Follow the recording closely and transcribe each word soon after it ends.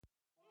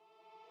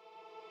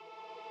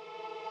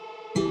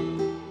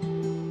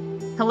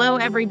Hello,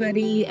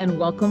 everybody, and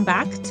welcome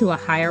back to A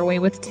Higher Way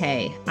with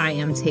Tay. I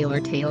am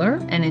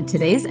Taylor, and in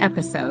today's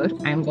episode,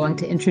 I'm going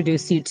to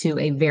introduce you to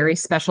a very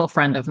special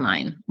friend of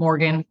mine,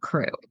 Morgan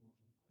Crew.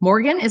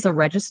 Morgan is a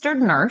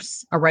registered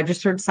nurse, a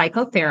registered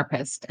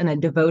psychotherapist, and a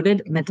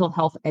devoted mental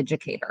health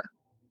educator.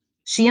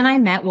 She and I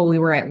met while we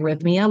were at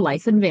Rhythmia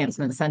Life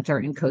Advancement Center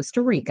in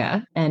Costa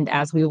Rica, and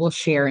as we will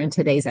share in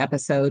today's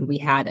episode, we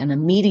had an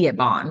immediate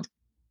bond,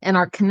 and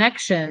our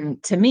connection,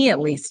 to me at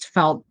least,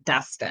 felt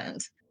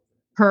destined.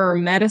 Her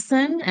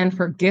medicine and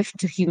her gift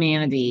to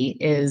humanity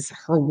is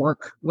her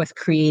work with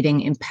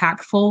creating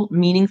impactful,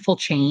 meaningful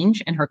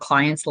change in her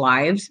clients'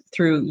 lives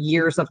through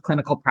years of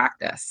clinical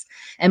practice,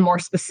 and more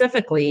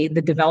specifically,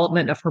 the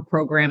development of her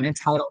program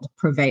entitled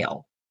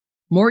Prevail.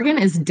 Morgan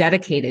is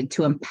dedicated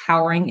to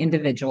empowering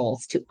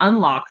individuals to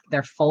unlock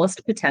their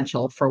fullest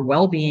potential for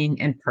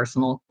well-being and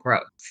personal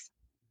growth.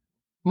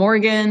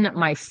 Morgan,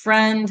 my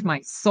friend, my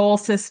soul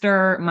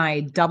sister, my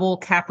double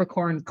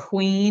Capricorn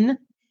queen,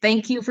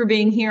 thank you for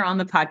being here on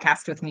the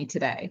podcast with me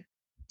today.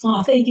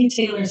 Oh, thank you,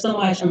 Taylor, so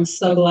much. I'm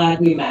so glad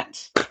we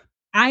met.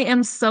 I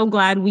am so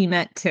glad we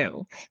met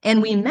too.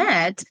 And we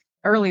met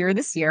earlier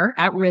this year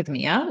at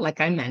Rhythmia, like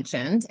I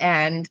mentioned,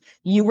 and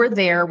you were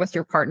there with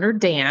your partner,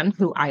 Dan,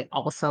 who I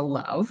also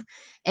love.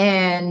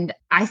 And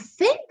I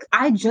think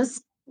I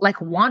just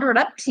wandered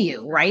up to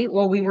you, right?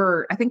 Well,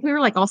 I think we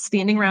were like all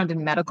standing around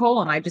in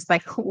medical, and I just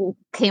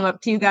came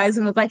up to you guys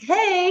and was like,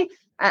 hey,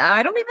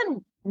 I don't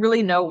even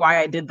really know why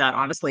I did that,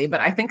 honestly, but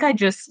I think I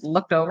just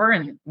looked over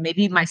and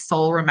maybe my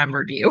soul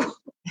remembered you.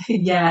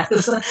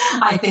 Yes,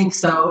 I think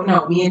so.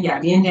 No, me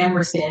and Dan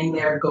were standing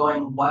there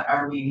going, what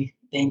are we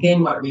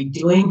thinking? What are we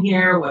doing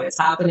here? What is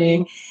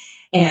happening?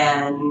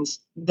 And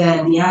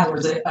then, there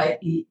was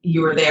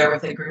you were there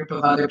with a group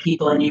of other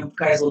people and you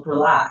guys looked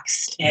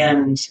relaxed.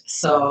 And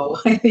so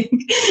I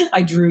think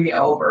I drew you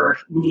over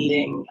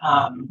needing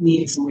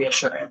some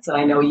reassurance. And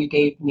I know you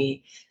gave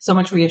me so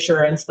much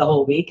reassurance the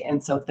whole week.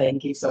 And so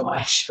thank you so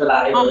much for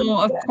that.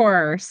 Of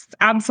course.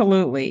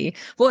 Absolutely.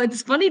 Well,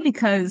 it's funny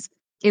because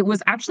it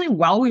was actually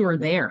while we were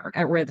there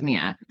at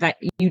Rhythmia that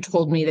you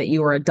told me that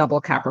you were a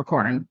double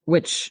Capricorn,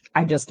 which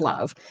I just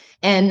love.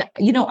 And,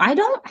 I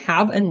don't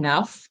have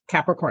enough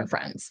Capricorn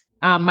friends.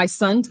 My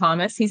son,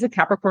 Thomas, he's a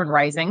Capricorn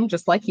rising,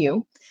 just like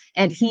you,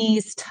 and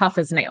he's tough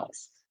as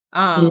nails.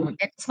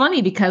 It's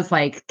funny because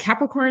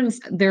Capricorns,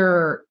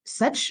 they're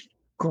such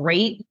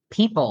great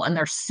people and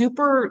they're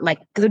super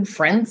good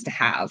friends to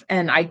have.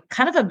 And I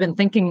kind of have been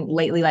thinking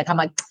lately,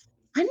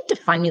 I need to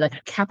find me a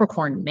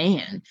Capricorn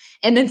man.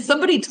 And then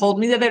somebody told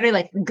me the other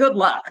day, good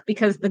luck,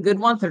 because the good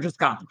ones are just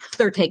gone.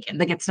 They're taken.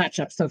 They get snatched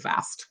up so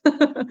fast.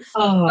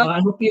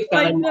 I hope you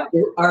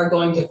are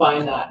going to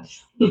find that.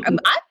 I'm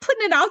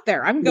putting it out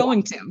there. I'm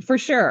going to, for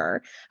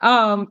sure.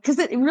 Because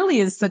it really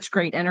is such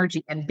great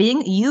energy. And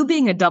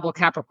being a double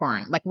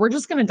Capricorn, we're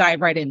just going to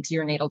dive right into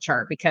your natal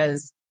chart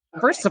because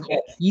first of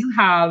all, you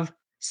have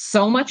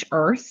so much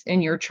earth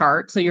in your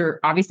chart. So you're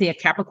obviously a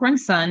Capricorn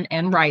sun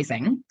and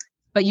rising.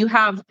 But you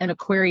have an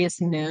Aquarius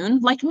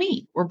moon, like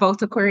me. We're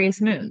both Aquarius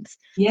moons.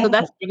 Yeah. So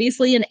that's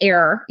obviously an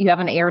air. You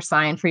have an air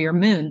sign for your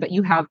moon, but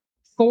you have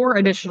 4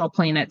 additional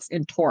planets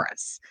in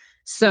Taurus.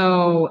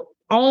 So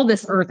all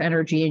this earth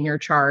energy in your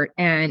chart,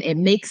 and it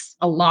makes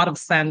a lot of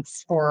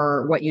sense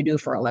for what you do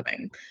for a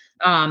living.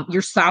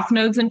 Your south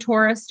node's in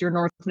Taurus, your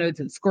north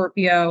node's in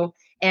Scorpio.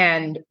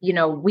 And,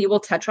 we will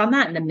touch on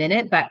that in a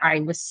minute, but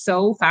I was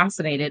so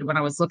fascinated when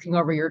I was looking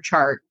over your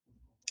chart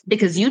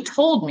because you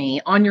told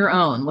me on your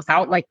own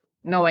without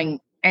knowing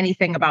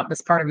anything about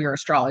this part of your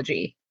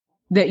astrology,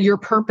 that your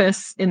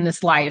purpose in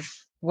this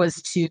life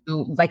was to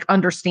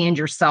understand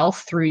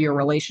yourself through your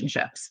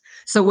relationships.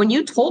 So when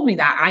you told me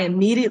that, I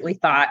immediately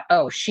thought,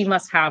 oh, she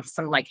must have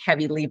some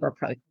heavy Libra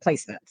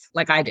placements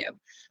like I do,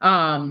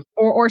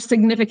 or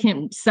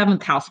significant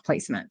 7th house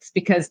placements,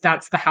 because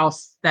that's the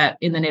house that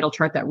in the natal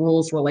chart that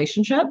rules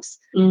relationships.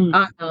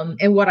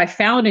 And what I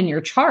found in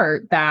your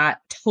chart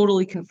that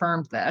totally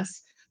confirmed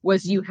this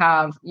was you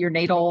have your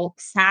natal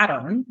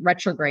Saturn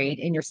retrograde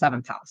in your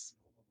 7th house.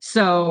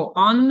 So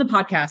on the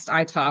podcast,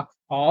 I talk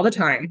all the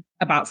time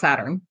about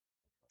Saturn.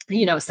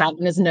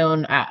 Saturn is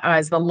known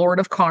as the Lord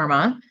of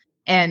Karma,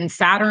 and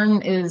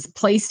Saturn is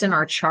placed in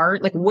our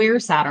chart. Where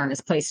Saturn is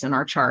placed in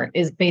our chart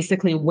is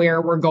basically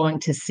where we're going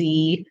to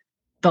see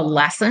the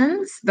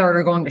lessons that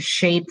are going to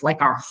shape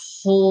our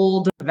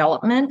whole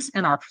development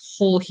and our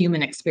whole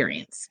human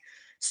experience.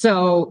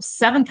 So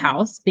 7th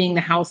house being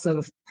the house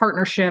of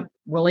partnership,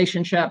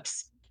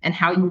 relationships, and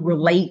how you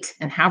relate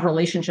and have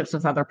relationships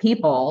with other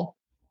people.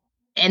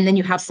 And then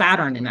you have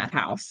Saturn in that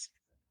house.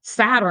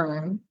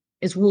 Saturn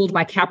is ruled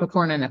by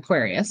Capricorn and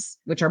Aquarius,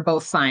 which are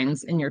both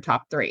signs in your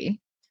top 3.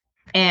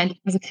 And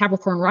as a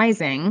Capricorn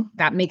rising,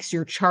 that makes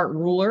your chart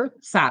ruler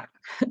Saturn.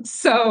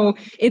 So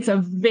it's a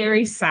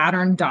very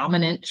Saturn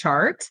dominant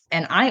chart.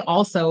 And I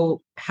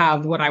also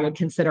have what I would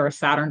consider a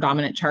Saturn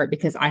dominant chart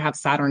because I have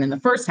Saturn in the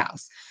 1st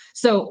house.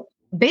 So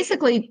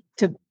basically,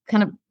 to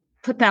kind of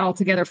put that all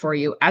together for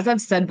you, as I've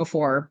said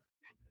before,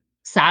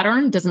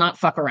 Saturn does not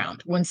fuck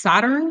around. When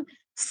Saturn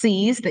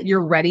sees that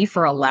you're ready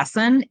for a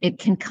lesson, it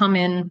can come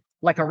in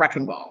like a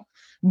wrecking ball.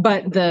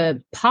 But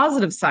the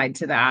positive side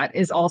to that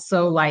is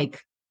also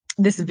like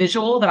this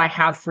visual that I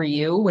have for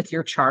you with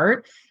your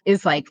chart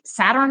is like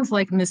Saturn's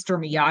like Mr.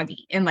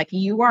 Miyagi, and like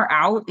you are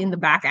out in the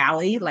back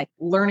alley, like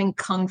learning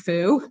kung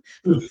fu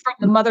from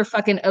the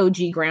motherfucking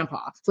OG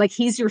grandpa. Like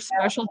he's your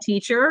special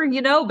teacher,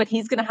 you know, but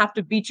he's gonna have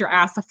to beat your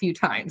ass a few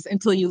times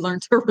until you learn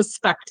to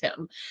respect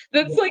him.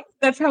 That's like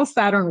that's how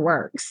Saturn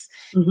works.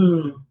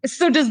 Mm-hmm.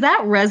 So does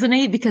that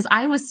resonate? Because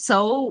I was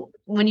so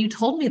when you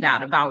told me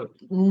that about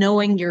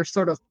knowing your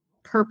sort of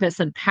purpose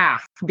and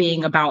path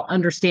being about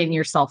understanding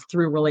yourself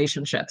through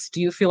relationships.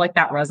 Do you feel like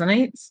that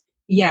resonates?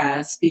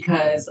 Yes,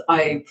 because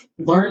I've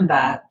learned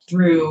that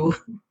through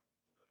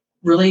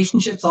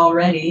relationships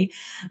already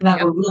that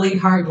Yep. were really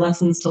hard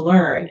lessons to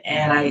learn.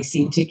 And I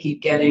seem to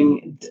keep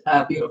getting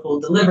a beautiful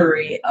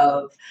delivery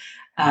of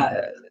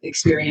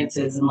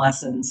experiences and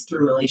lessons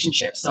through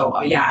relationships. So,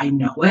 yeah, I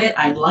know it.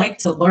 I'd like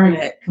to learn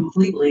it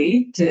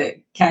completely to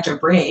catch a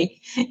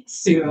break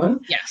soon.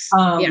 Yes.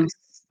 Yes.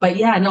 But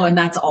yeah, no, and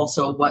that's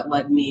also what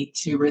led me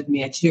to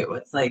Rhythmia too.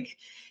 It's like,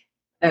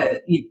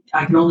 I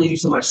can only do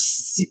so much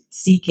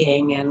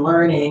seeking and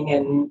learning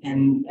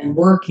and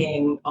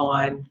working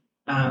on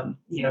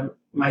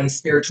my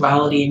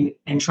spirituality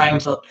and trying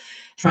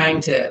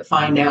to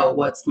find out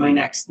what's my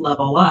next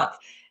level up.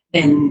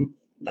 And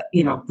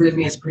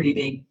Rhythmia is a pretty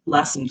big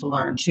lesson to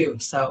learn too.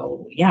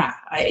 So yeah,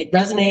 it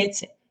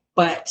resonates,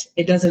 but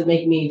it doesn't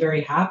make me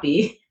very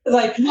happy.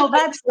 Like, Well,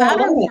 that's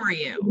Saturn oh, for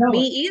you. no.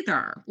 Me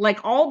either. Like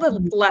all the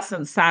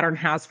lessons Saturn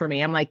has for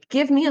me, I'm like,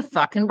 give me a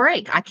fucking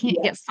break. I can't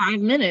Yeah, get 5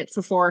 minutes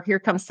before here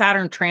comes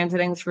Saturn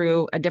transiting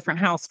through a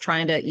different house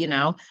trying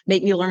to,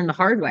 make me learn the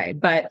hard way.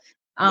 But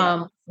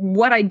yeah,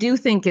 what I do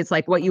think is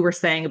like what you were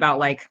saying about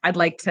like, I'd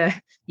like to,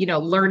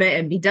 learn it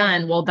and be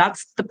done. Well,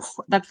 that's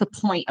the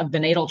point of the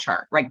natal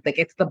chart, right? Like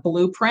it's the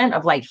blueprint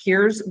of like,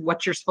 here's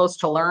what you're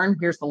supposed to learn.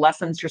 Here's the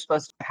lessons you're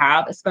supposed to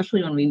have,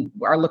 especially when we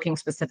are looking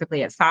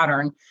specifically at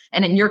Saturn.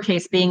 And in your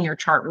case, being your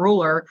chart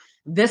ruler,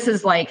 this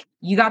is like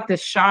you got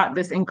this shot,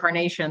 this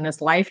incarnation,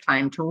 this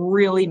lifetime to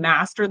really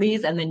master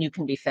these, and then you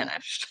can be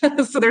finished.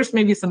 So there's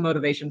maybe some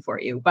motivation for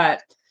you.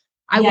 But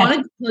I yeah,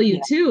 wanted to tell you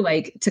yeah. too,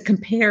 like to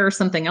compare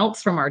something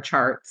else from our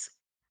charts.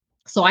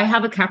 So I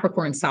have a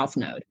Capricorn South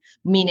Node,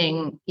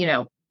 meaning,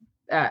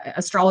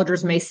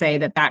 astrologers may say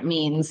that that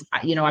means,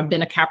 I've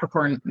been a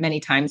Capricorn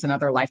many times in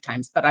other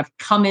lifetimes, but I've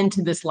come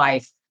into this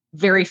life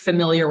very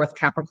familiar with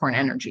Capricorn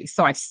energy.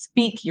 So I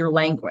speak your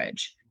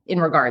language in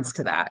regards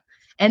to that.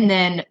 And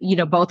then,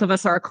 both of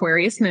us are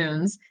Aquarius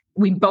moons.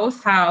 We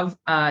both have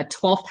a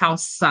 12th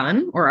house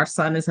sun, or our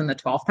sun is in the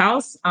 12th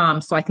house.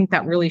 So I think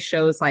that really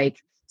shows like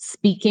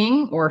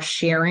speaking or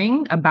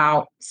sharing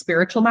about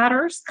spiritual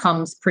matters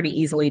comes pretty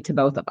easily to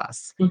both of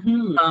us.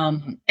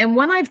 Mm-hmm. And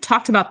when I've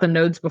talked about the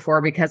nodes before,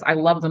 because I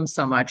love them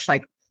so much,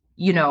 like,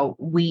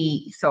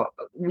 we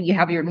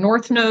have your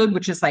North Node,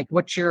 which is like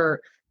what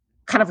you're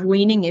kind of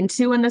leaning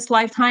into in this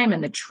lifetime,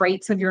 and the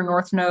traits of your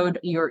North Node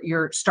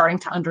you're starting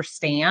to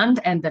understand.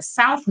 And the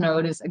South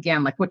Node is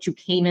again like what you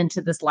came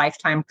into this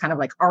lifetime kind of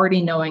like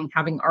already knowing,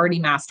 having already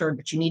mastered,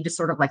 but you need to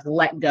sort of like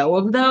let go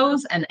of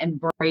those and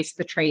embrace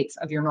the traits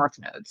of your North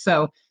Node.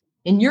 So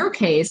in your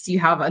case, you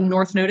have a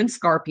North Node in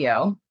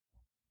Scorpio.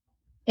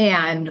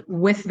 And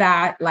with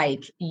that,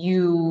 like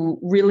you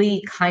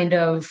really kind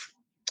of,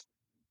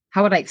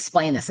 how would I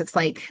explain this? It's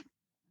like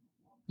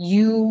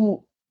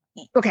you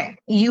okay,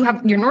 you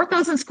have your North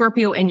Node's in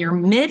Scorpio and your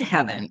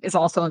midheaven is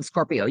also in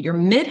Scorpio. Your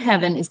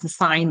midheaven is the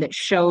sign that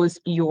shows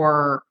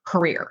your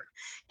career.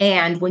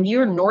 And when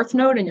your North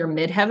Node and your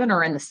midheaven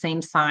are in the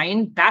same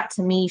sign, that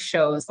to me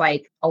shows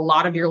like a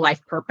lot of your life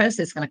purpose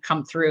is going to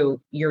come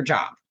through your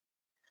job.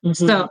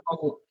 Mm-hmm. So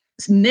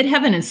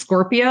midheaven in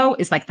Scorpio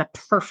is like the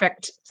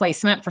perfect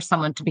placement for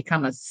someone to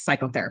become a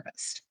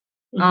psychotherapist.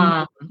 Mm-hmm.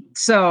 Um,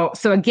 so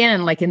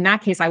again, like in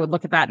that case, I would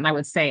look at that and I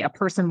would say a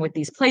person with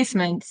these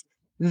placements,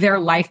 their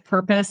life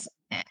purpose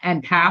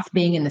and path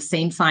being in the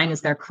same sign as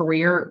their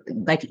career,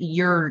 like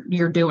you're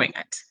doing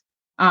it.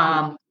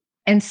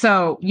 And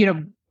so,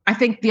 I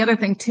think the other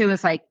thing too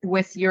is like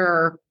with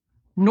your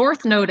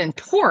North Node in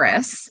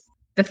Taurus,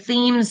 the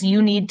themes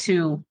you need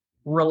to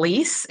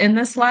release in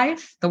this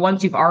life, the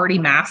ones you've already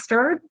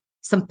mastered,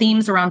 some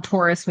themes around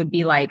Taurus would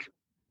be like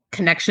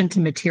connection to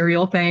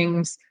material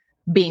things,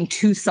 being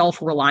too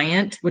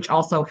self-reliant, which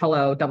also,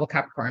 hello, double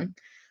Capricorn,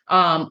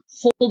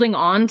 holding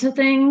on to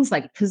things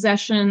like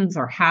possessions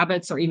or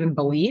habits or even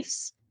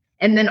beliefs.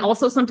 And then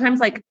also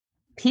sometimes like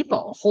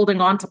people,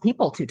 holding on to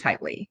people too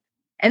tightly.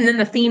 And then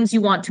the themes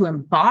you want to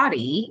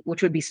embody,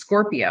 which would be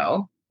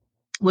Scorpio,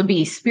 would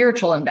be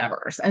spiritual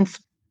endeavors. And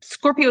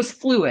Scorpio's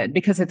fluid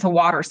because it's a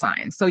water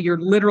sign. So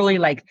you're literally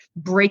like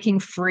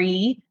breaking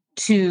free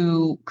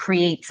to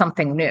create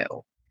something new.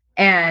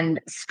 And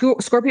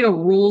Scorpio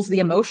rules the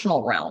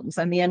emotional realms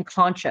and the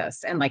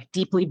unconscious and like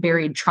deeply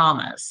buried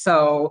traumas.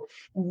 So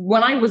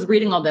when I was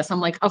reading all this, I'm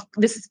like, oh,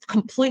 this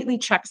completely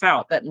checks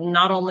out that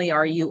not only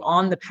are you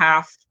on the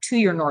path to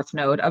your North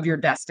Node of your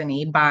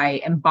destiny by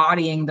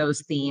embodying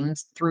those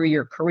themes through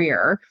your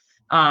career,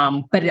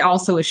 but it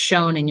also is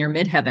shown in your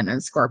midheaven in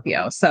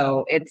Scorpio.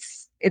 So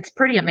it's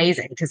pretty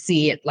amazing to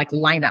see it like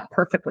line up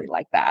perfectly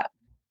like that.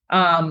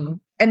 And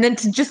then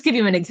to just give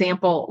you an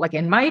example, like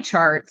in my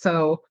chart,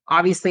 so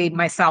obviously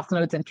my South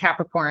Node's in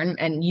Capricorn,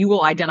 and you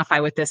will identify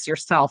with this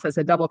yourself as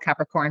a double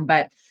Capricorn,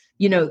 but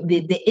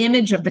the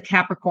image of the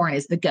Capricorn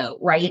is the goat,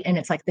 right? And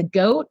it's like the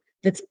goat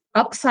that's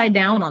upside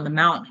down on the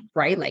mountain,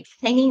 right? Like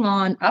hanging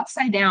on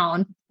upside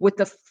down with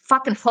the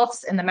fucking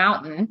hoofs in the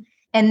mountain.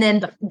 And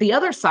then the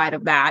other side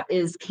of that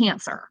is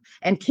Cancer.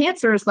 And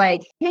Cancer is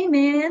like, hey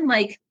man,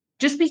 like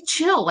just be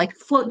chill, like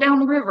float down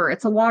the river.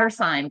 It's a water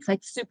sign. It's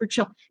like super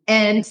chill.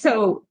 And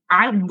so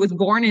I was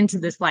born into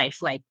this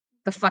life, like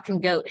the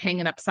fucking goat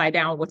hanging upside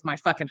down with my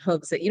fucking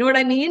hooves. You know what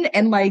I mean?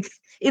 And like,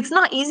 it's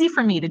not easy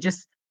for me to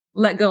just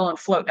let go and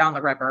float down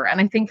the river.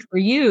 And I think for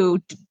you,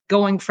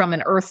 going from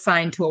an earth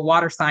sign to a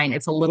water sign,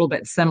 it's a little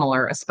bit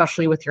similar,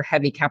 especially with your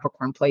heavy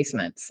Capricorn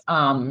placements.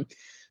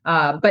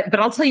 But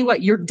I'll tell you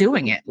what, you're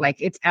doing it. Like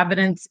it's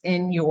evidence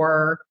in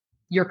your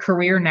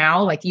career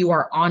now, like you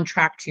are on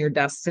track to your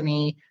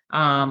destiny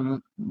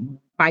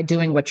by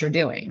doing what you're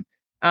doing.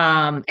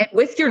 And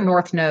with your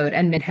North Node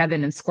and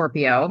Midheaven and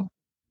Scorpio,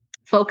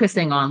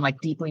 focusing on like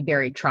deeply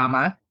buried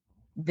trauma,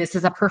 this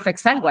is a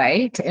perfect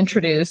segue to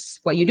introduce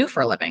what you do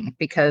for a living,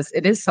 because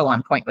it is so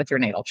on point with your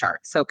natal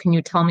chart. So can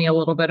you tell me a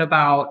little bit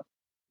about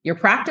your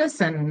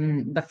practice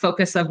and the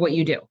focus of what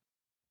you do?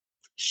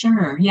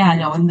 Sure. Yeah,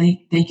 no, and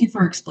thank you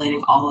for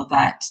explaining all of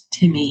that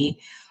to me.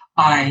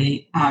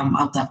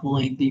 I'll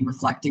definitely be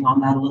reflecting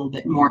on that a little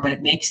bit more, but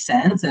it makes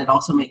sense. And it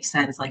also makes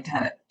sense like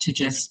to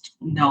just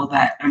know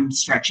that I'm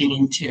stretching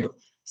into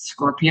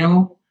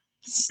Scorpio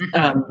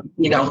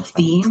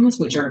themes,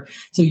 which are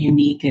so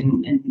unique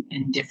and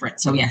different.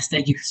 So yes,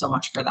 thank you so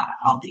much for that.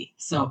 I'll be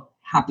so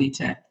happy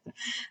to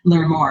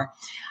learn more.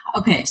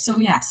 Okay, so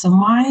yeah, so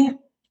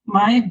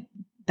my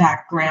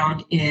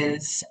background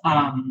is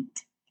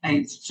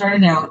I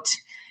started out.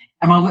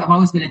 I've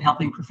always been in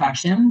helping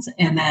professions,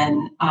 and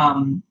then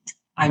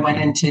I went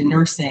into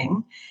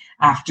nursing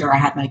after I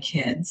had my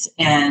kids,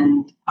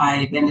 and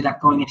I ended up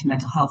going into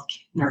mental health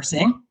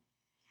nursing,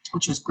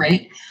 which was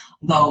great.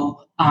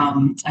 Though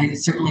I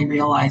certainly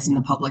realized in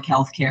the public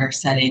healthcare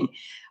setting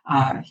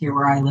here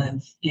where I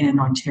live in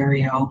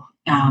Ontario,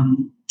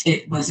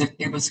 it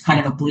was kind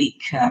of a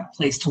bleak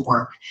place to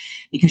work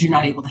because you're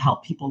not able to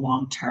help people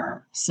long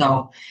term.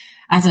 So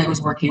as I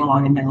was working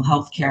along in mental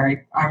health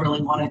care, I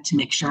really wanted to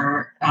make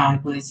sure I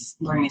was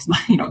learning as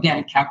much,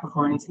 again,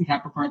 Capricorn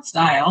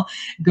style,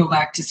 go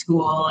back to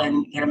school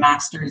and get a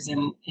master's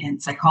in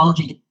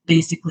psychology to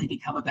basically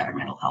become a better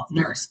mental health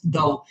nurse.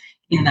 Though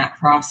in that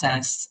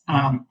process,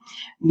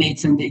 made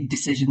some big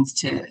decisions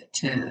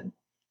to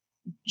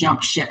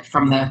jump ship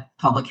from the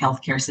public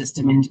healthcare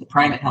system into the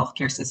private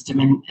healthcare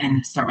system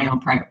and start my own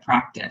private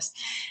practice.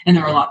 And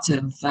there were lots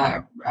of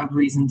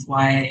reasons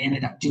why I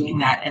ended up doing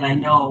that. And I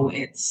know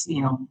it's,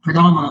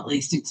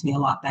 predominantly suits me a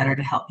lot better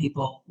to help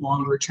people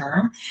longer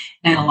term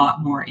and a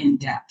lot more in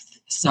depth.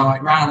 So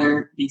I'd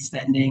rather be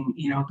spending,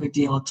 a good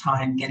deal of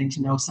time getting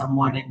to know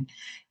someone and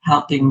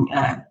helping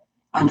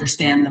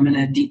understand them in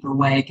a deeper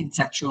way,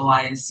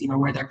 conceptualize,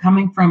 where they're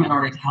coming from in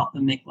order to help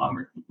them make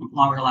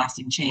longer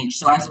lasting change.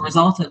 So as a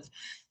result of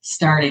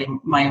starting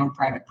my own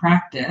private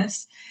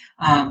practice,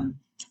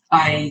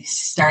 I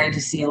started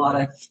to see a lot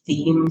of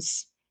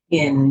themes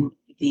in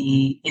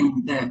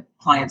the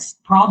clients'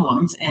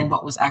 problems and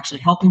what was actually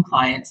helping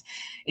clients.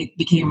 It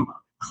became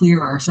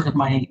clearer, sort of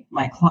my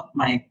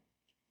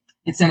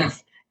instead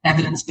of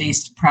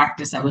evidence-based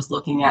practice, I was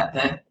looking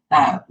at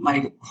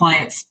my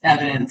clients'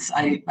 evidence.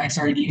 I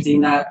started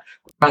using that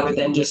rather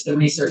than just the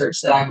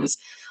research that I was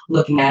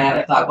looking at.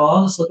 I thought, well,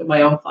 I'll just look at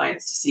my own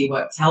clients to see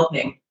what's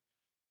helping.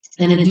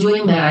 And in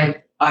doing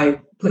that, I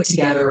put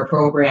together a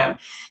program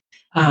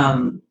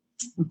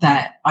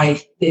that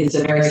is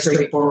a very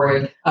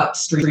straightforward,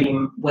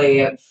 upstream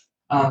way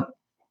of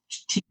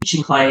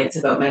teaching clients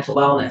about mental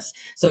wellness.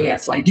 So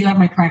I do have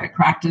my private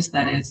practice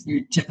that is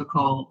your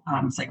typical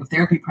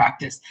psychotherapy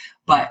practice,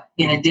 but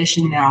in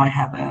addition, now I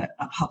have a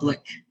public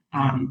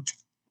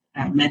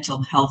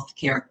mental health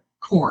care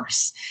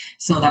course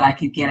so that I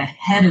could get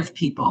ahead of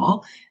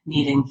people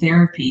needing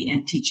therapy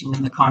and teaching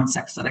them the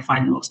concepts that I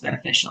find the most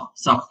beneficial.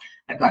 So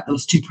I've got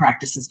those two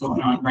practices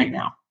going on right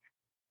now.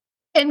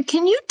 And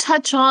can you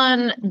touch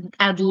on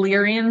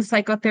Adlerian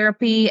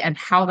psychotherapy and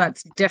how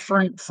that's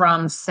different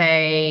from,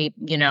 say,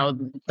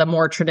 the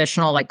more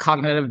traditional like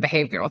cognitive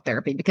behavioral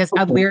therapy? Because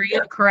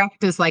Adlerian,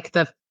 correct, is like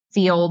the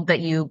field that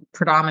you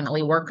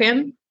predominantly work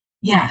in?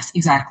 Yes,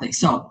 exactly.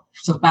 So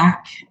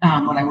back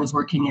when I was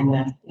working in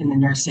the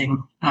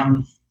nursing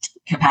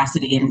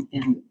capacity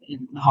in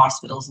the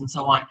hospitals and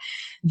so on,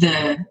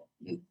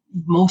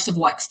 most of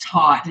what's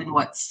taught and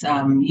what's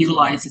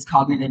utilized is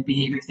cognitive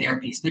behavior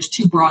therapy. So there's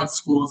two broad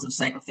schools of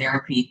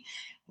psychotherapy.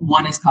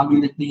 One is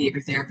cognitive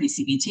behavior therapy,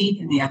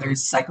 CBT, and the other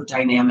is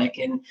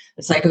psychodynamic. And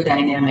the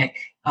psychodynamic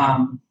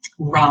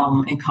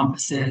realm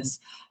encompasses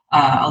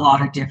a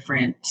lot of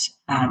different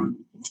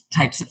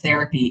types of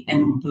therapy.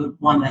 And the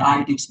one that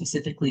I do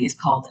specifically is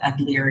called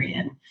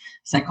Adlerian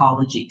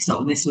psychology.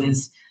 So this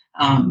was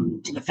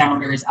the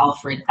founder is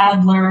Alfred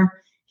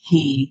Adler.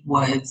 he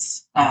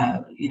was,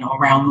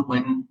 around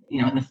when,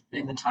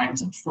 in the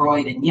times of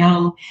Freud and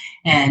Jung,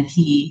 and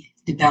he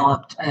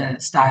developed a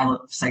style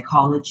of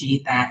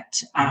psychology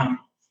that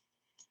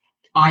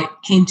I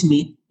came to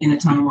meet in a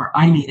time where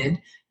I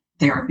needed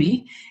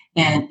therapy,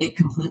 and it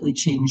completely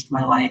changed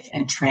my life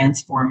and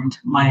transformed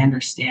my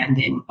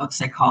understanding of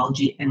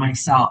psychology and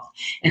myself.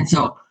 And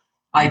so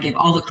I give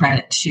all the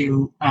credit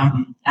to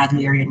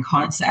Adlerian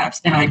concepts,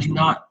 and I do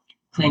not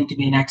claim to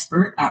be an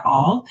expert at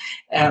all.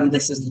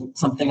 This isn't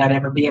something I'd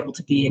ever be able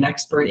to be an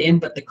expert in,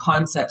 but the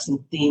concepts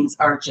and themes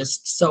are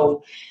just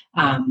so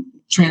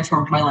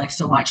transformed my life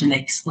so much, and they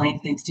explain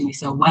things to me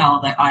so well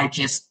that I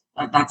just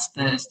that's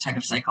the type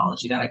of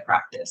psychology that I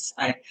practice.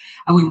 I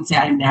wouldn't say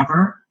I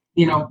never,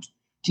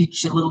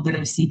 teach a little bit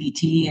of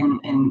CBT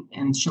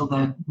and show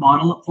the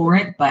model for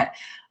it, but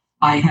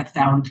I have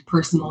found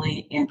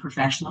personally and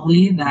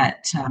professionally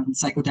that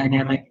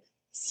psychodynamic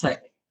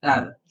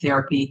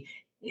therapy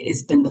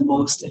has been the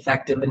most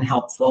effective and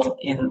helpful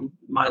in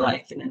my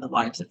life and in the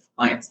lives of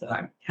clients that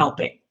I'm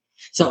helping.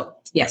 So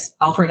yes,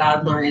 Alfred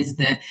Adler is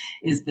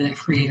the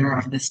creator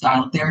of this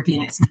style of therapy,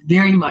 and it's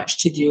very much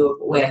to do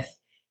with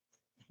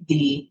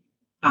the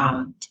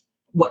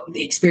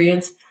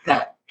experiences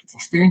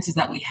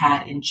that we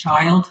had in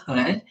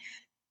childhood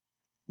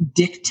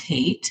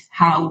dictate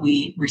how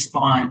we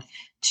respond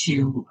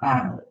to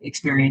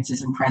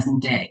experiences in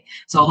present day.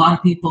 So a lot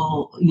of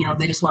people,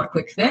 they just want a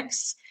quick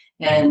fix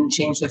and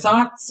change their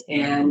thoughts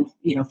and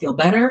feel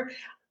better.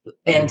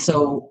 And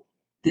so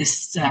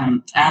this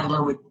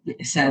Adler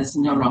says,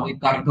 no, we've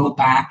got to go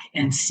back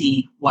and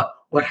see what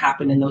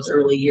happened in those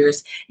early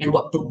years and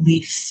what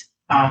beliefs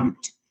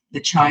the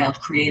child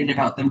created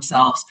about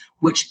themselves,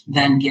 which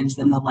then gives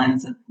them the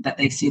lens that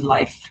they see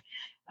life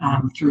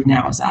through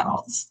now as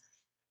adults.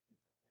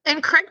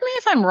 And correct me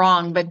if I'm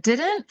wrong, but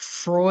didn't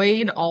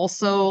Freud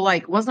also,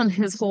 wasn't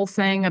his whole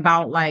thing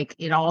about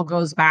it all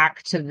goes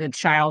back to the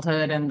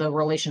childhood and the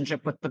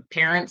relationship with the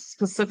parents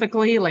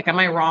specifically? Am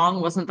I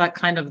wrong? Wasn't that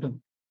kind of the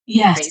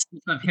basis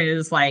of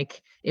his,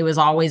 it was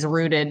always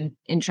rooted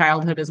in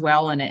childhood as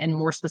well, and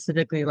more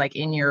specifically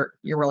in your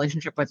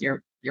relationship with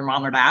your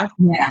mom or dad?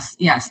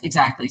 Yes,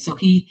 exactly. So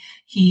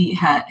he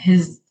had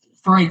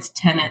Freud's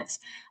tenets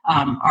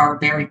are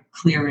very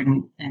clear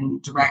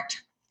and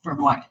direct from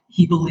what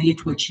he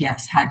believed, which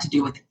yes had to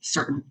do with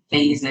certain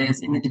phases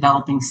in the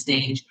developing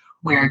stage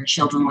where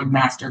children would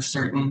master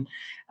certain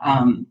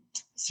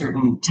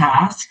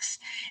tasks.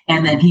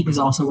 And then he was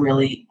also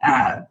really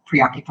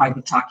preoccupied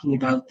with talking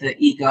about the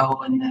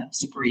ego and the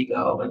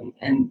superego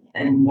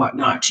and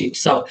whatnot too.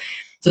 So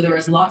there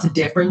was lots of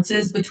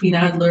differences between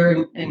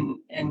Adler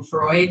and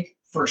Freud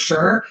for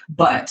sure.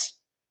 But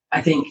I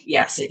think,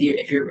 yes,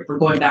 if we're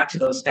going back to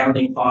those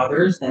founding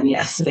fathers, then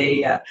yes,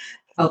 they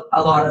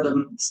a lot of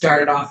them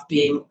started off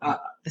being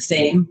the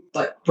same,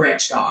 but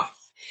branched off.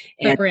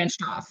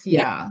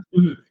 Yeah.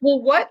 Mm-hmm.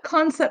 Well, what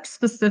concept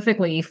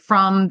specifically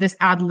from this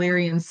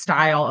Adlerian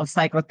style of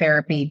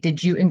psychotherapy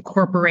did you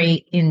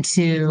incorporate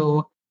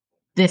into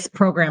this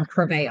program,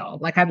 Prevail?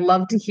 I'd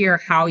love to hear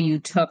how you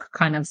took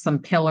kind of some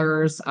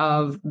pillars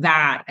of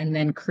that and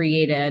then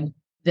created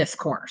this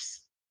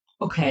course.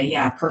 Okay,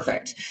 yeah,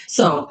 perfect.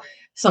 So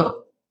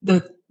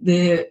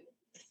the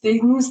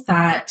things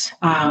that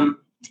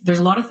there's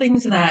a lot of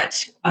things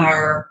that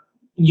are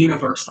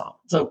universal.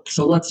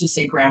 So let's just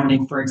say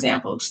grounding, for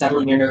example,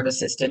 settling your nervous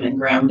system and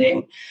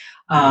grounding.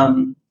 A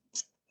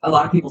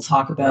lot of people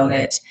talk about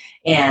it,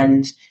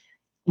 and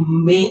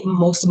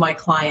most of my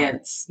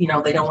clients, they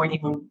don't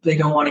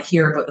want to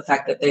hear about the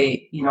fact that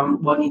they,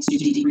 one needs to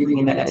do deep breathing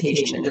and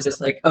meditation, and they're just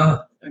like,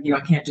 oh,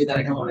 I can't do that.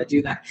 I don't want to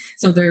do that.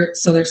 So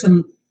there's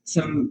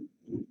some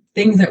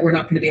things that we're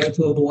not going to be able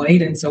to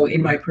avoid. And so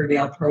in my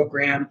Prevail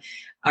program,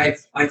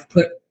 I've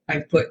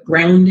put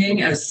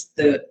grounding as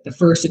the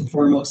first and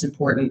foremost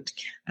important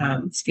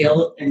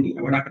skill. And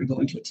we're not going to go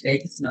into it today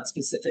because it's not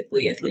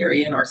specifically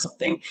Adlerian or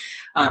something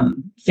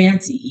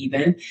fancy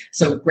even.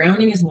 So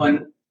grounding is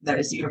one that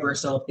is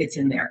universal. It's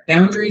in there.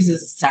 Boundaries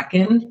is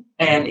second,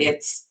 and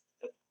it's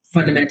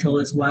fundamental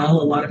as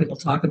well. A lot of people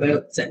talk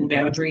about setting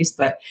boundaries,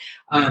 but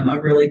I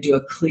really do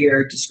a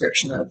clear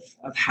description of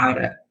how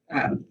to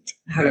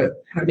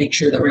make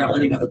sure that we're not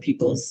letting other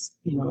people's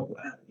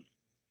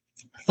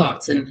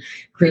thoughts and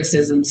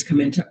criticisms come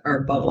into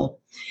our bubble.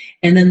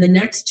 And then the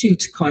next two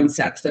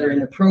concepts that are in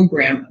the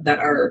program that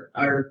are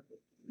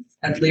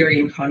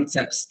Adlerian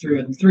concepts through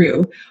and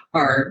through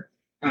are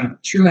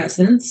true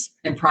essence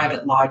and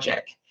private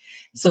logic.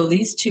 So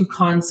these two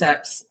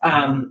concepts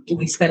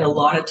we spend a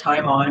lot of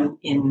time on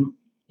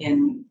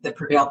in the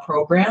Prevail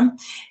program,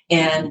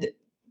 and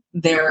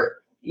they're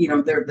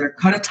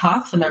kind of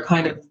tough, and they're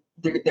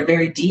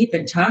very deep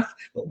and tough,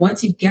 but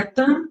once you get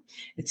them,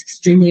 it's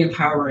extremely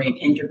empowering,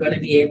 and you're going to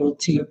be able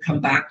to come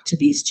back to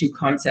these two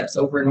concepts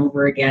over and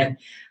over again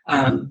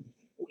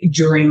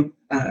during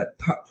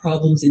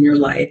problems in your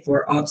life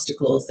or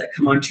obstacles that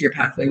come onto your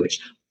pathway, which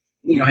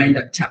I end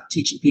up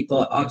teaching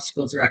people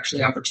obstacles are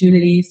actually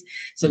opportunities.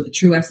 So the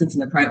true essence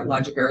and the private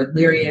logic are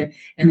Illyrian.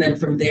 And then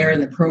from there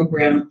in the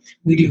program,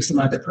 we do some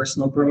other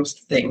personal growth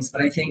things.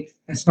 But I think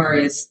as far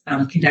as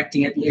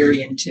connecting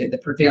Illyrian to the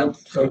Prevail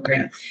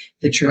program,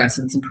 the true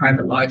essence and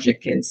private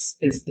logic is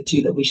the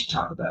two that we should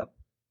talk about.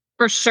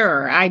 For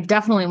sure. I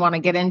definitely want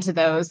to get into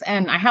those.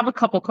 And I have a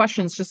couple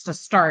questions just to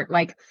start.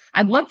 Like,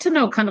 I'd love to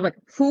know kind of like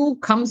who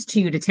comes to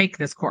you to take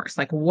this course?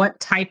 Like, what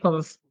type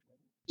of,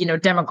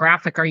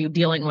 demographic are you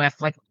dealing with?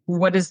 Like,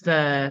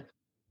 do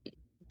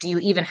you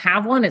even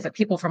have one? Is it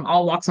people from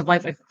all walks of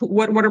life? Like,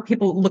 what are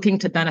people looking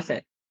to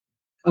benefit?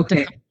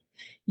 Okay.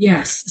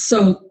 Yes.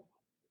 So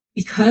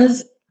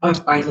because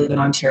I live in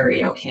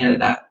Ontario,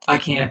 Canada, I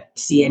can't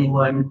see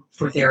anyone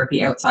for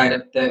therapy outside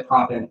of the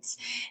province.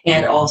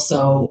 And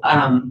also,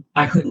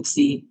 I couldn't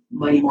see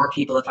many more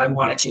people if I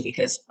wanted to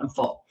because I'm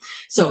full.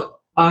 So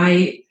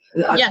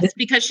Yes,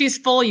 because she's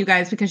full, you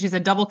guys, because she's a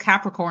double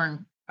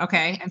Capricorn.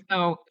 Okay. And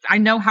so I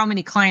know how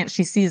many clients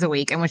she sees a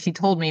week. And when she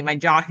told me, my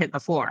jaw hit the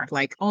floor.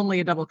 Like, only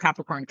a double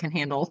Capricorn can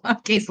handle a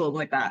caseload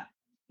like that.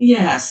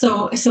 Yeah.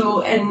 So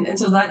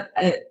that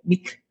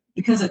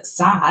because it's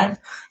sad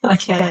that I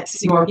can't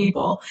see more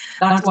people.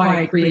 That's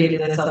why I created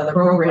this other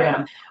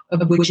program,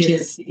 which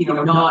is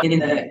not in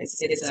the it's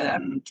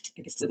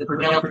the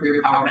Prevail for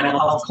Your Power Mental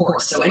Health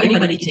course. So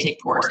anybody can take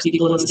the course.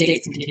 People in the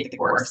States can take the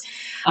course.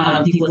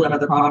 People in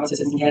other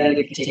provinces in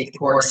Canada can take the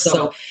course.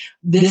 So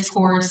this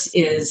course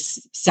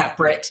is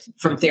separate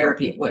from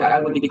therapy. What I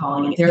wouldn't be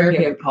calling it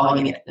therapy, I would be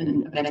calling it a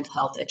mental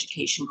health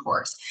education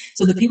course.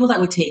 So the people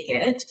that would take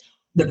it,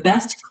 the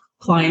best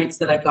clients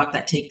that I've got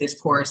that take this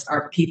course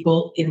are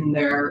people in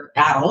their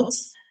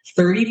adults,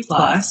 30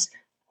 plus,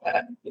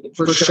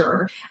 for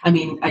sure. I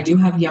mean, I do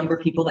have younger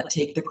people that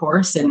take the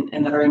course and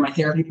that are in my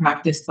therapy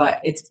practice,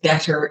 but it's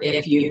better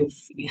if you've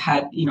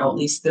had, at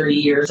least 30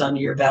 years under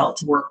your belt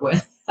to work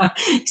with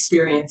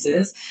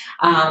experiences.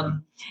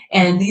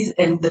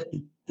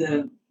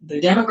 The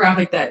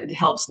demographic that it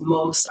helps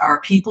most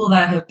are people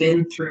that have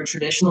been through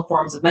traditional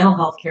forms of mental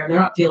health care and they're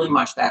not feeling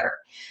much better.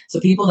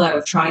 So people that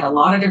have tried a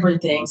lot of different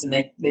things and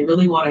they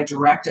really want a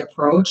direct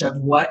approach of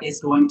what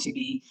is going to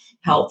be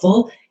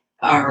helpful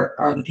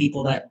are the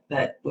people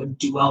that would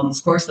do well in this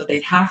course, but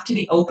they'd have to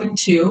be open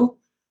to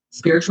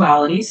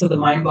spirituality. So the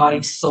mind,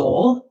 body,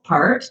 soul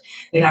part,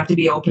 they'd have to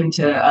be open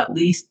to at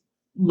least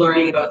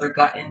learning about their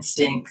gut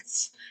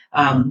instincts,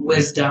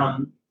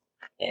 wisdom,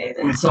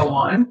 and so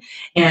on,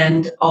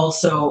 and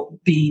also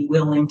be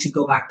willing to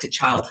go back to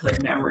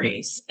childhood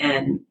memories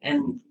and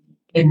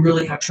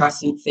really have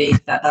trust and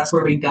faith that that's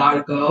where we got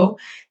to go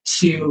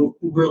to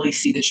really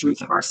see the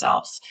truth of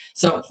ourselves.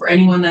 So for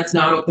anyone that's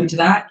not open to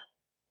that,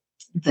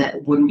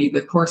 that wouldn't be a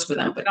good course for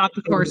them. But not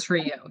the course for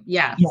you.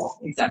 Yes. Yeah,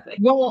 exactly.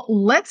 Well,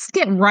 let's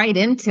get right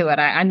into it.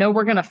 I know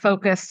we're going to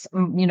focus,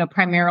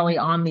 primarily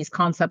on these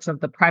concepts of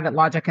the private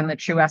logic and the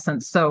true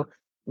essence. So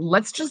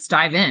let's just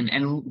dive in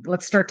and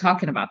let's start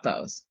talking about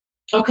those.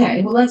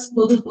 Okay. Well,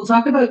 we'll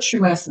talk about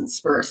true essence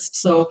first.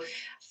 So,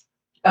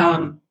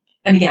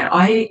 and again,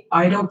 I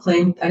don't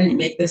claim I didn't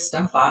make this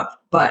stuff up,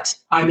 but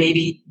I may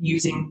be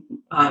using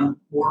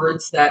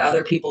words that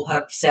other people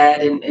have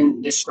said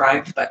and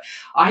described. But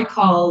I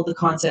call the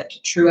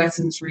concept true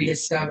essence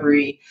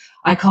rediscovery.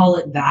 I call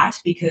it that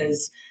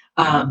because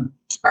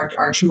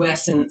our true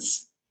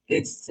essence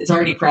it's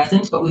already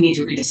present, but we need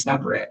to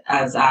rediscover it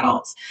as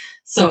adults.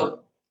 So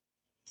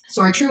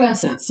our true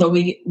essence. So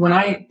when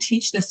I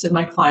teach this to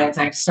my clients,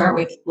 I start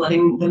with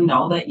letting them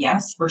know that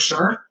yes, for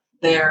sure,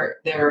 they're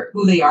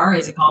who they are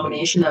is a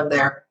combination of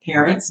their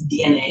parents'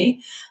 DNA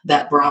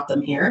that brought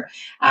them here,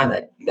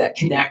 that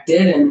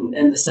connected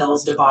and the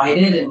cells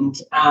divided, and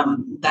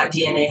that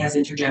DNA has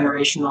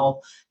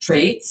intergenerational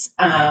traits,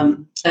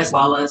 as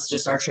well as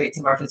just our traits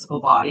of our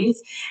physical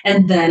bodies.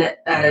 And then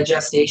at a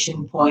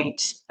gestation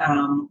point,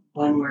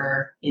 when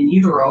we're in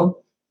utero,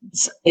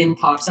 in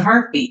pops a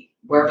heartbeat,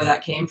 wherever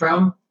that came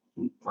from.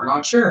 We're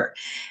not sure.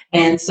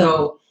 And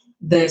so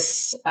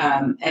this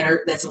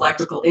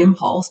electrical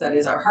impulse that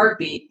is our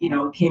heartbeat,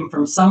 came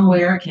from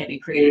somewhere, can't be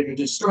created or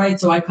destroyed.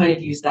 So I kind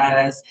of use that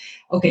as,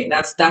 okay,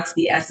 that's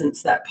the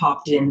essence that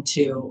popped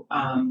into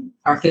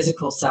our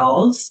physical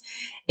selves.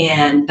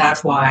 And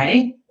that's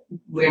why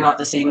we're not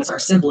the same as our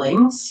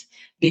siblings,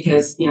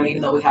 because,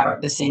 even though we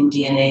have the same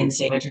DNA and the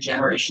same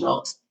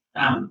intergenerational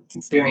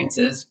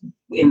experiences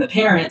in the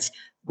parents,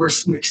 we're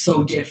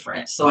so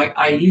different. So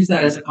I use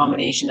that as a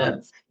combination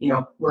of,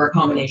 we're a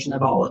combination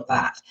of all of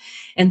that.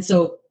 And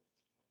so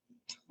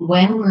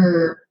when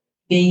we're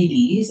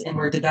babies and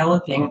we're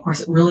developing, of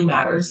course, it really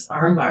matters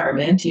our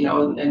environment, and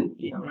I'm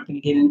not going to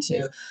get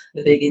into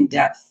the big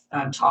in-depth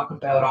talk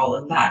about all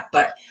of that.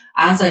 But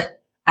as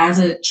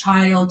a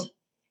child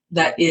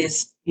that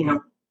is,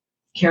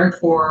 cared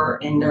for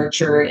and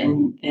nurtured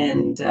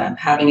and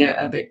having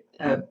a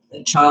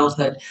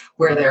childhood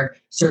where they're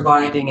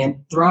surviving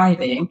and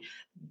thriving,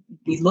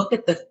 we look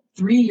at the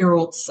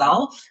 3-year-old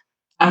self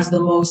as the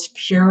most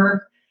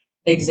pure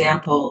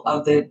example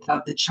of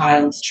the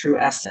child's true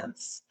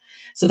essence.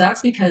 So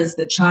that's because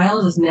the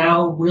child is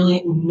now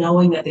really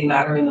knowing that they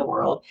matter in the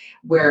world,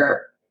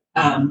 where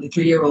the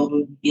 3-year-old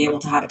would be able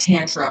to have a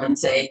tantrum and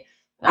say,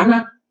 I'm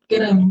not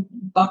going to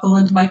buckle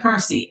into my car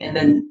seat. And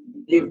then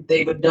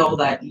they would know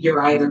that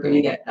you're either going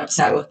to get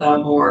upset with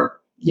them or,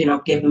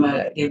 give them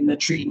a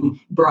treat and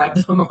bribe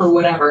them or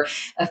whatever.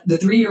 The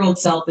 3-year-old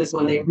self is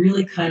when they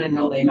really kind of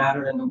know they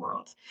matter in the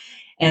world.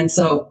 And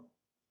so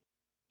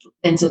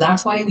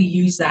that's why we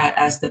use that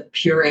as the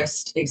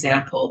purest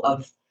example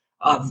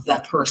of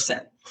the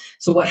person.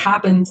 So what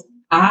happens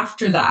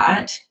after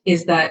that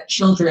is that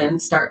children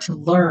start to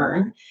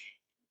learn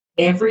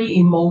every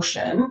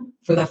emotion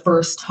for the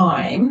first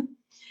time,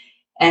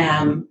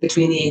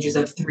 between the ages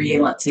of 3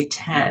 and, let's say,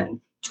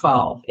 10,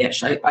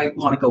 12-ish. I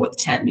want to go with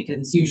 10 because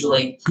it's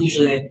usually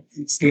they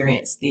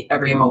experience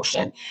every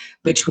emotion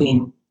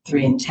between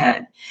 3 and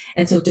 10.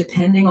 And so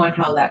depending on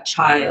how that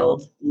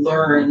child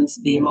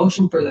learns the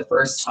emotion for the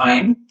first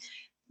time,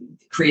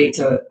 creates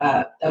a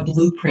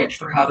blueprint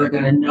for how they're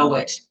going to know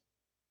it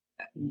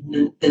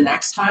the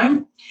next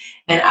time.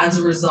 And as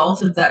a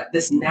result of that,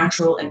 this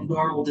natural and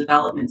normal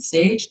development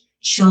stage,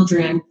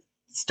 children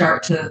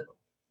start to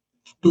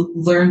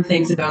learn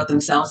things about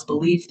themselves,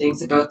 believe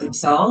things about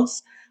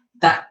themselves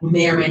that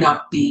may or may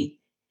not be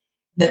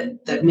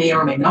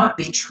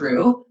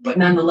true, but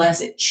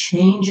nonetheless, it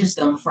changes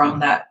them from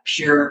that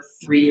pure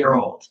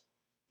 3-year-old.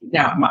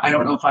 Now, I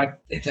don't know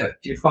if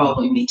you're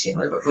following me,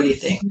 Taylor, but what do you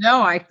think?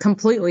 No, I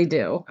completely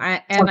do.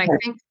 I Okay.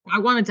 think I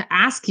wanted to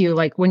ask you,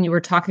 like, when you were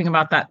talking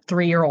about that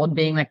 3-year-old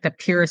being like the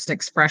purest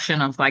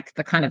expression of like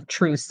the kind of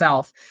true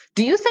self,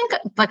 do you think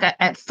like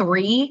at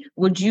 3,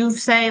 would you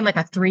say like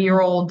a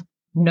 3-year-old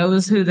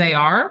knows who they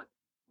are?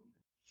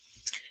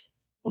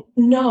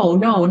 No,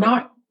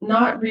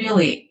 not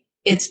really.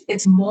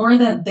 It's more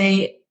that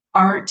they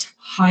aren't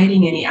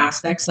hiding any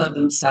aspects of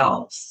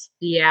themselves.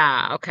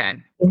 Yeah,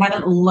 okay. They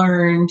haven't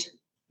learned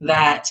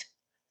that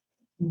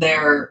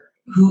their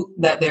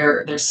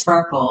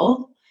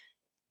sparkle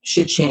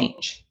should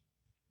change.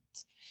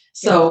 Yeah.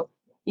 So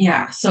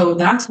yeah, so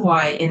that's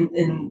why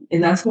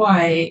and that's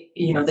why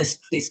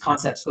these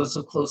concepts go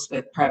so close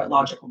with private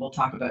logic, we'll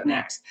talk about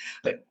next.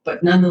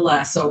 But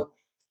nonetheless, so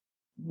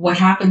what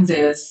happens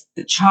is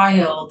the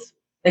child,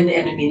 and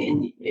I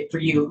mean, for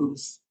you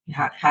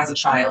has a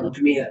child, and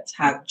for me that's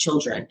had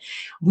children,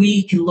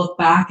 we can look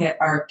back at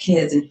our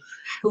kids and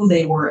who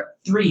they were at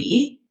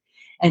 3,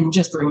 and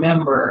just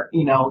remember,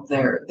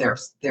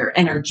 their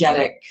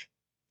energetic,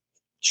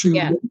 true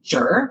Yeah.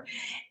 nature.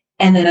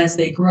 And then as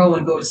they grow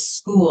and go to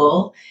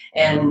school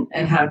and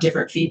have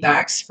different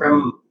feedbacks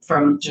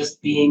from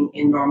just being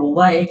in normal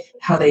life,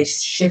 how they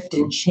shift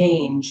and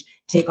change,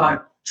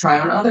 try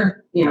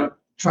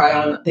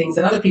on things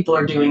that other people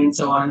are doing, and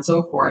so on and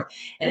so forth.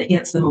 And it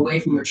gets them away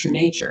from their true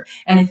nature.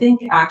 And I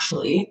think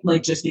actually,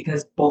 like, just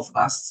because both of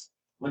us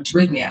went to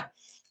Rhythmia,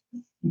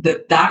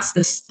 that's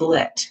the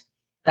split.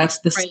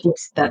 That's the Right. split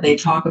that they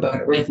talk about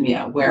at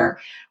Rhythmia,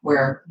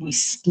 where we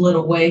split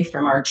away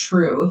from our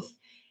truth,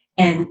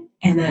 and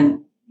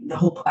then the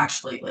whole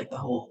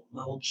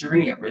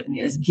journey of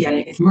Rhythmia is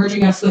it's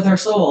merging us with our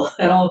soul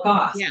at all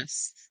costs.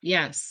 Yes.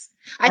 Yes.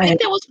 I And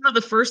think that was one of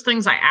the first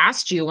things I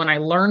asked you when I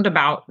learned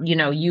about,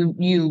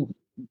 you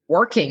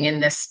working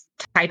in this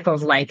type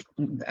of like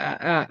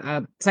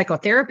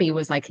psychotherapy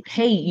was like,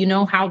 hey, you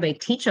know how they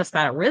teach us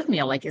that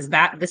arrhythmia? Like,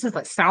 this is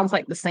like sounds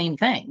like the same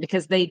thing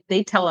because they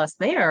tell us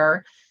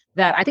there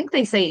that I think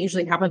they say it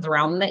usually happens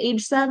around the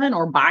age 7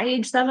 or by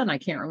age 7. I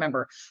can't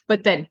remember,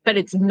 but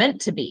it's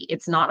meant to be.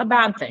 It's not a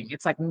bad thing.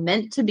 It's like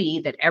meant to be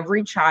that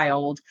every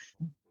child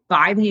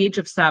by the age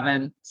of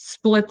 7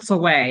 splits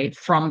away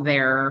from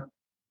their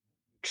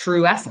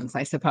true essence,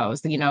 I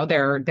suppose,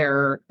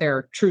 their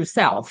true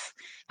self.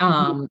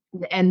 And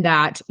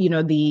that,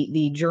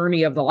 the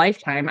journey of the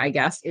lifetime, I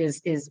guess,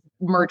 is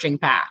merging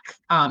back,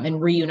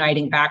 and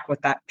reuniting back with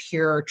that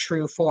pure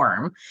true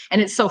form. And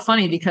it's so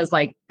funny because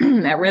like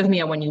at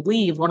Rhythmia, when you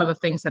leave, one of the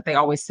things that they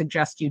always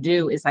suggest you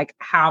do is like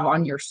have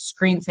on your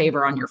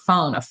screensaver on your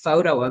phone a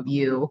photo of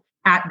you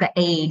at the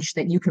age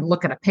that you can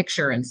look at a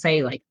picture and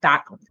say like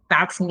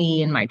that's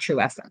me in my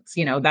true essence.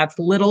 That's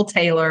little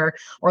Taylor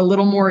or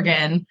little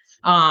Morgan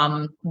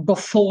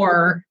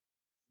before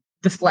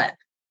the split.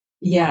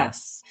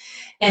 yes,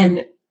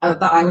 and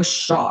I was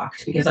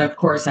shocked because, of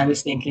course, I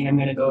was thinking I'm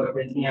going to go to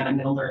Rhythmia and I'm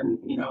going to learn,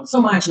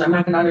 so much, and I'm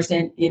not going to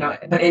understand,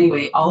 But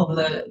anyway, all of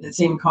the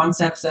same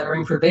concepts that are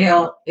in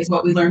Prevail is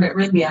what we learned at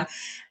Rhythmia,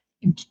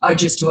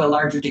 just to a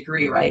larger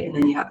degree, right? And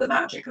then you have the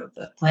magic of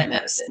the plant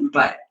medicine.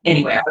 But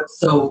anyway, I was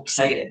so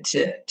excited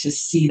to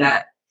see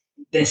that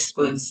this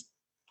was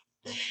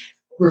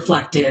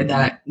reflected,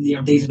 that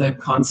these are the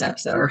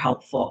concepts that are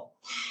helpful.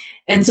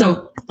 And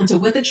so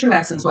with the true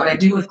essence, what I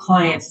do with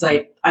clients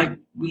is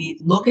we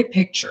look at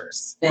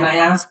pictures, and I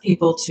ask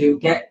people to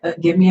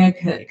give me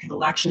a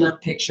collection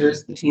of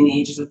pictures between the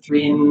ages of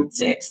 3 and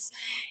 6.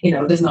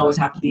 It doesn't always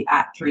have to be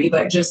at 3,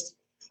 but just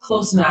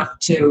close enough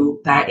to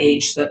that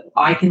age that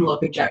I can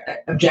look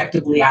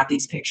objectively at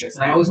these pictures.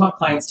 And I always want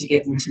clients to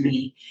give them to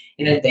me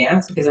in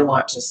advance because I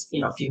want just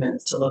a few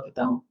minutes to look at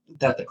them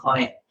without the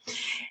client.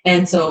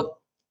 And so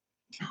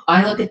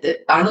I look at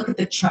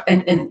the chart,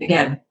 and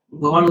again,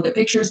 we want to look at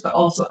pictures, but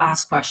also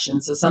ask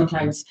questions. So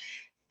sometimes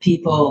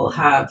people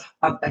have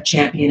a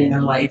champion in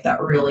their life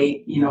that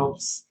really,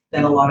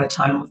 spent a lot of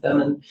time with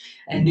them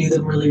and knew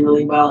them really,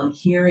 really well. And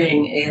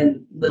hearing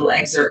in little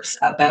excerpts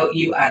about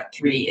you at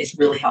 3 is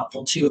really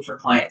helpful too for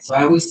clients. So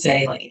I always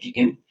say, like, if you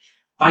can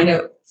find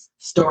out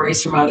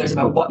stories from others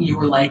about what you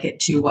were like at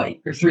 2, what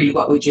or 3,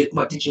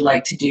 what did you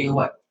like to do?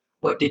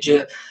 What did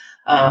you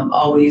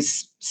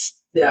always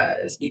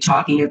be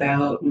talking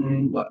about,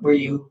 and what were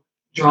you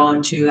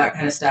drawn to, that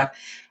kind of stuff.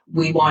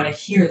 We want to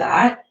hear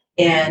that,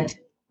 and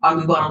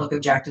we want to look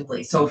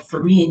objectively. So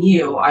for me and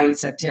you, I would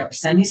say,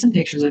 send me some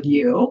pictures of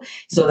you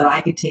so that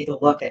I could take a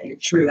look at your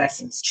true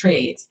essence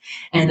traits.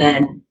 And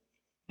then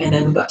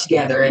we got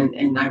together,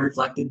 and I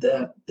reflected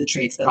the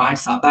traits that I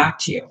saw back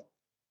to you.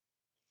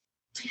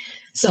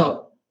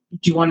 So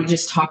do you want to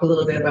just talk a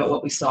little bit about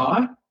what we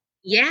saw?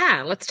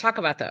 Yeah, let's talk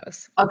about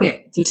those.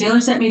 Okay, so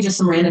Taylor sent me just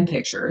some random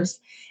pictures,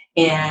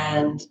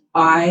 and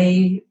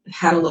I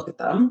had a look at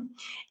them,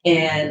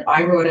 and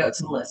I wrote out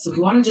some lists. So we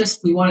want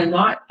to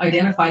not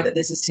identify that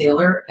this is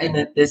Taylor and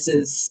that this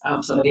is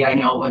somebody I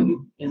know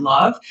and in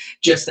love.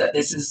 Just that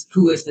this is,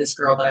 who is this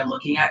girl that I'm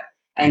looking at,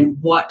 and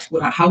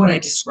how would I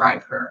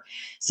describe her?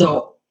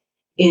 So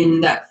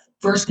in that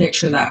first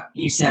picture that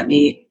you sent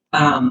me,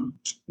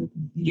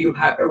 you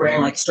are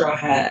wearing like straw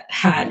hat,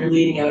 and you're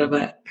leaning out of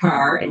a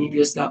car, and you've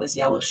just got this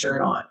yellow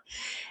shirt on.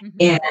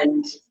 Mhm.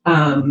 And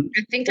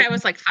I think I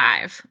was like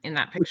 5 in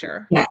that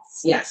picture.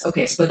 yes, yes,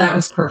 okay, so that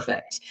was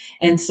perfect.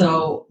 And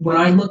so when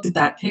I looked at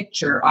that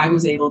picture, I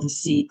was able to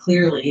see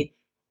clearly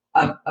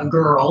a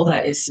girl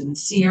that is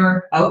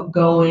sincere,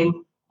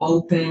 outgoing,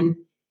 open,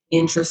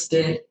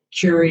 interested,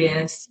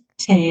 curious,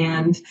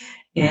 tanned,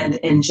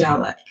 and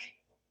angelic.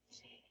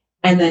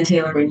 And then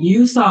Taylor, when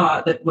you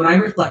saw that, when I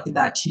reflected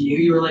that to you,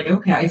 you were like,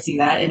 okay, I see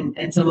that.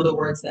 And some of the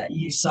words that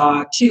you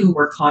saw too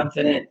were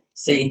confident,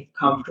 safe,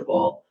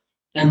 comfortable,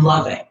 and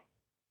loving.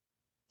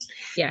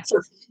 Yeah.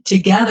 So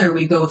together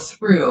we go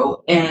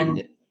through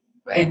and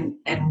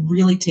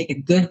really take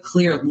a good,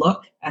 clear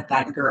look at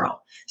that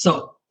girl.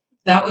 So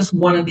that was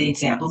one of the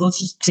examples. Let's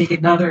just take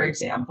another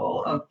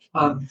example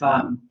of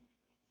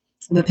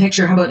the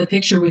picture. How about the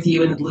picture with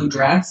you in the blue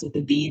dress with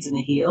the beads and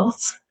the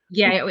heels?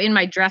 Yeah, in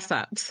my dress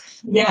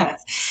ups.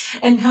 Yes.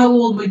 And how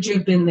old would you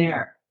have been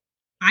there?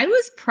 I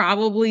was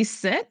probably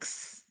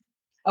 6.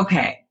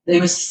 Okay. It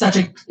was such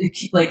a,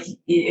 like,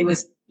 it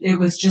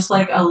was just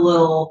like a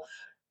little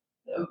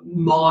I'm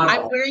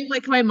model. wearing,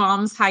 like, my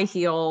mom's high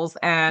heels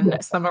and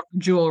some of her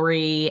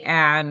jewelry,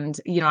 and,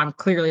 I'm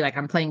clearly, like,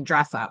 I'm playing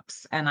dress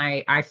ups, and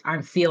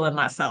I'm feeling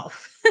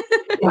myself.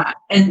 Yeah,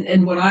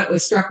 and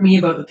what struck me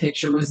about the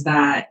picture was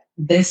that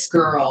this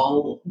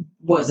girl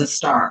was a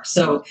star.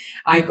 So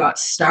I've got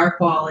star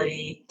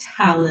quality,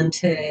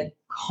 talented,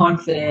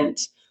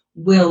 confident,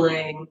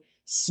 willing,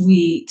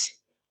 sweet,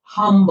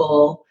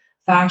 humble,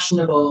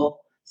 fashionable,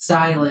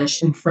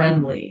 stylish, and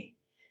friendly.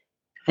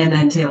 And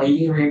then Taylor,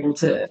 you were able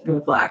to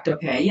reflect,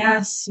 okay,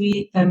 yes,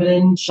 sweet,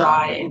 feminine,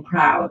 shy, and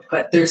proud.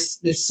 But there's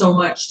so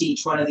much to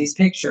each one of these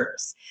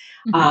pictures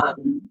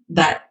Mhm.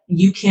 that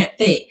you can't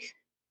fake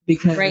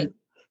because Right,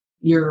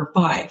 you're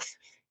 5.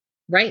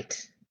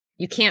 right.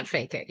 You can't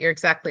fake it. You're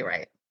exactly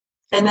right.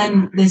 And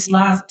then this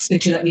last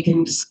picture that we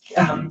can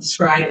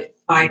describe,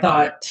 I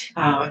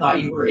thought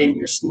you were in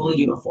your school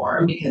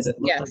uniform because it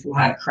looked like Yes. you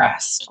had a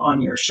crest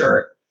on your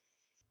shirt.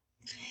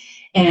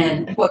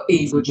 And what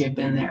age would you have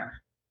been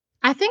there?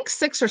 I think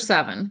 6 or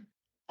 7.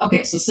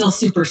 Okay, so still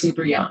super,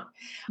 super young.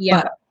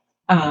 Yeah.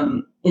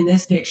 But in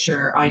this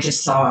picture, I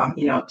just saw,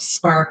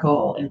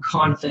 sparkle and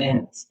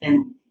confidence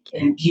and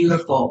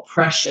beautiful,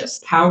 precious,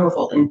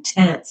 powerful,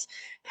 intense,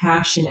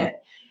 passionate,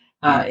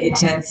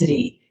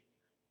 intensity,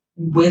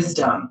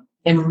 wisdom,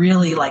 and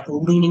really like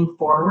leaning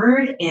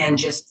forward, and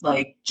just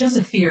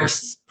a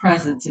fierce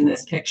presence in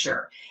this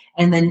picture.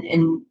 And then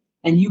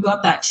and you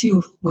got that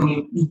too when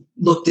you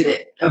looked at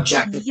it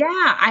objectively. Yeah,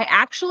 I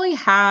actually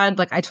had,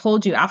 like, I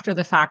told you after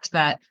the fact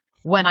that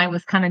when I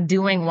was kind of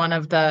doing one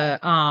of the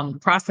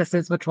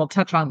processes, which we'll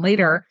touch on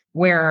later,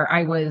 where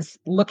I was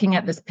looking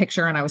at this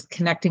picture and I was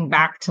connecting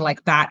back to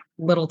like that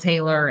little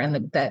Taylor and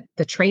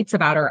the traits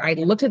about her. I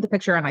looked at the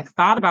picture and I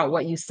thought about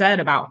what you said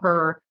about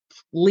her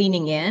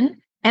leaning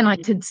in, and I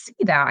could see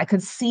that. I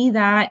could see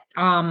that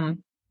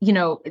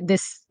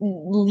this,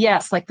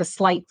 yes, like the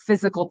slight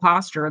physical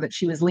posture that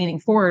she was leaning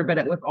forward, but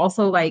it was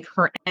also like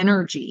her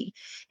energy.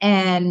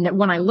 And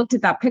when I looked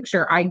at that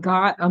picture, I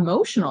got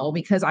emotional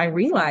because I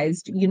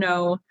realized,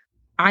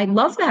 I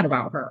love that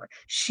about her.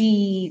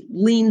 She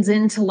leans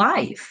into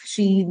life.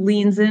 She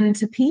leans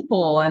into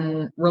people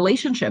and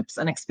relationships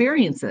and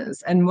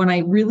experiences. And when I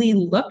really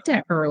looked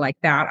at her like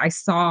that, I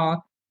saw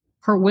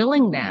her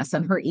willingness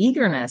and her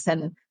eagerness.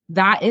 And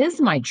that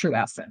is my true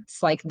essence.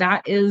 Like,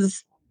 that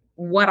is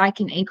what I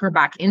can anchor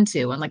back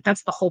into. And like,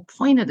 that's the whole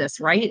point of this,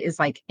 right? Is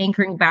like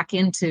anchoring back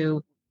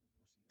into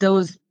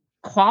those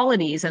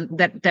qualities and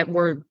that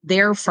were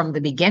there from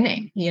the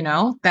beginning,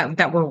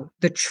 that were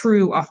the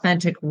true,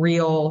 authentic,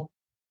 real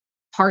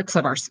parts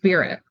of our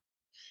spirit.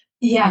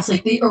 Yes,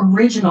 like the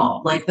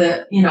original, like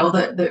the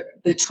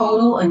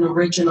total and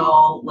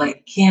original,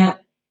 like can't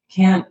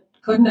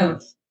couldn't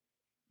have,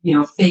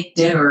 faked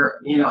it or,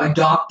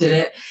 adopted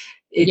it.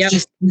 It's Yep.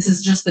 just, this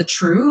is just the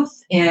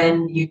truth,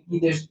 and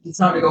there's, it's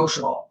not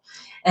negotiable.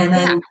 And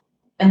Yeah.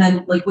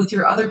 then like with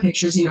your other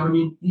pictures,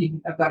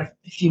 I've got a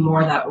few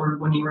more that were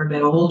when you were a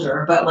bit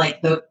older, but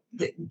like the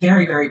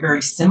very, very,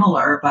 very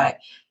similar, but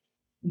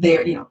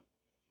they're,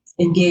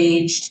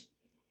 engaged,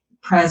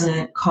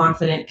 present,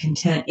 confident,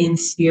 content, in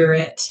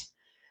spirit.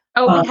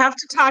 Oh, we Um, have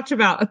to talk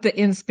about the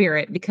in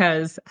spirit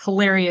because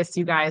hilarious,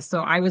 you guys.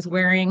 So I was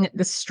wearing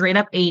the straight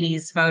up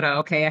 80s photo.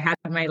 Okay. I had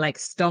my like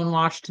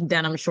stonewashed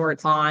denim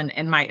shorts on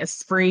and my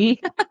Esprit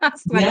yeah,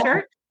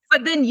 sweatshirt.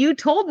 But then you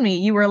told me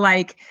you were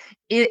like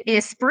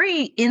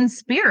Esprit in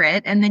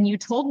spirit. And then you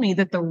told me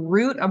that the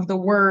root of the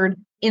word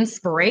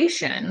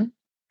inspiration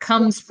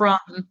comes from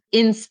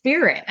in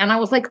spirit. And I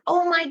was like,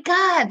 oh my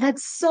God,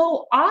 that's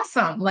so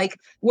awesome. Like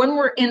when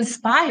we're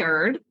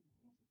inspired,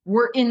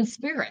 we're in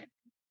spirit.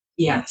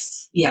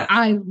 yes, yes.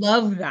 I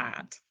love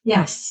that.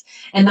 Yes.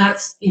 And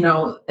that's,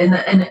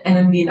 and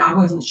I mean, I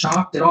wasn't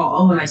shocked at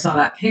all when I saw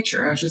that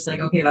picture. I was just like,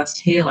 okay, that's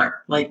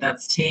Taylor. Like,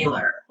 that's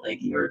Taylor.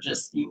 Like, you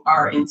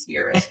are in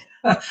spirit,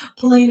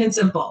 plain and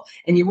simple.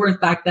 And you were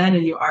back then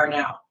and you are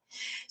now.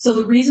 So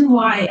the reason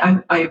why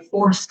I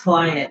force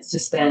clients to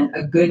spend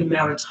a good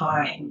amount of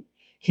time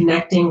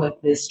connecting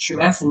with this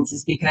true essence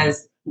is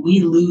because we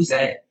lose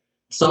it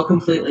so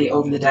completely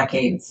over the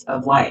decades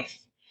of life.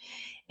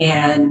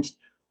 And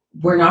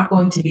we're not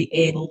going to be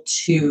able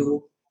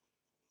to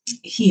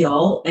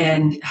heal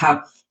and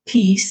have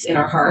peace in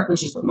our heart,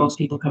 which is what most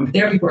people come to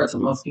therapy for. It's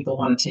what most people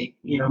want to take,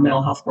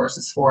 mental health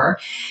courses for,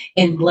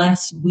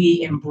 unless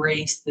we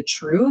embrace the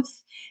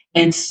truth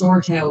and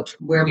sort out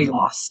where we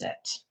lost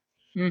it.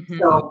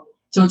 Mhm.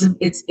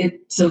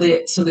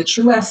 So the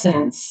true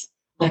essence,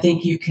 I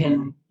think you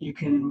can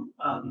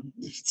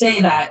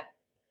say that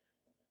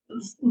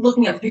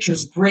looking at the picture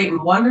is great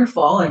and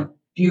wonderful and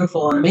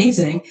beautiful and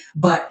amazing,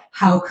 but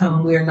how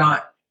come we're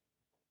not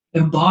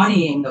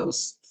embodying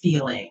those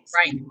feelings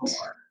Right.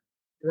 anymore?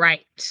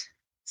 Right.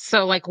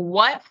 So, like,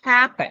 what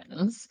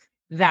happens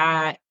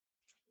that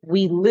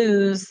we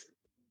lose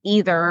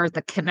either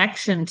the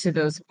connection to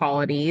those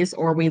qualities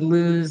or we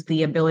lose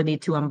the ability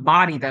to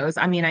embody those?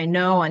 I mean, I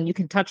know, and you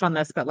can touch on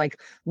this, but like,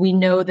 we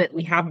know that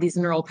we have these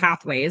neural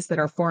pathways that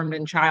are formed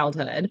in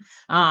childhood,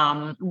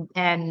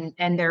 and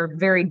they're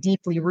very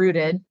deeply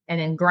rooted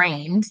and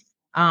ingrained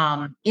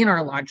in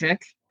our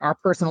logic, our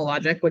personal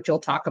logic, which you'll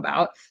talk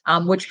about,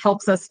 which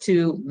helps us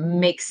to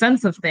make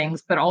sense of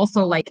things, but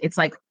also like it's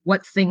like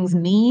what things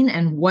mean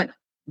and what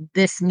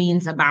this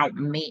means about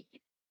me.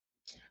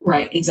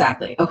 Right,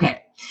 exactly.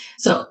 Okay.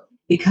 So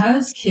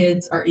because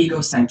kids are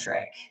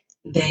egocentric,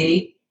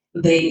 they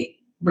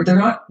but they're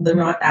not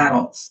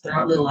adults. They're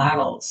not little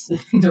adults.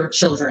 They're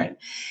children.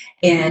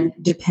 And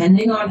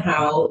depending on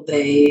how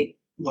they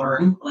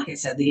learn, like I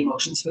said, the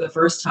emotions for the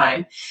first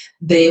time,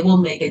 they will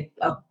make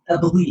a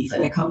belief,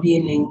 an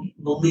accompanying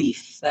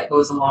belief that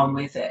goes along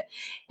with it.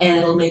 And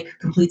it'll make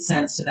complete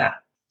sense to them.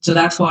 So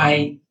that's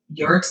why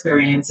your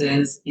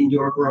experiences in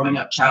your growing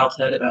up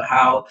childhood about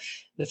how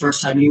the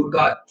first time you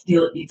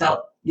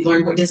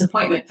learned what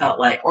disappointment felt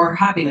like, or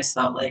happiness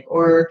felt like,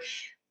 or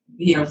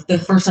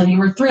the first time you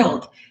were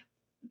thrilled,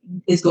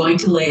 is going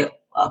to lay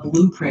a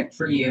blueprint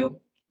for you,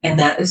 and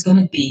that is going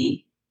to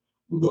be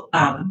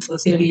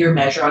what's going to be your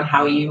measure on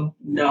how you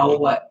know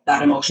what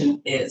that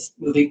emotion is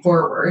moving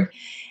forward.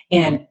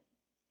 And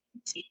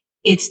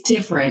it's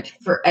different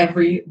for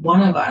every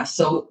one of us.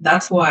 So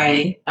that's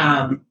why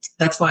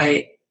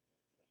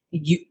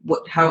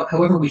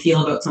however we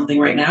feel about something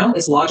right now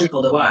is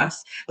logical to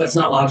us, but it's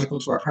not logical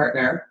to our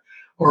partner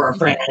or our Mhm.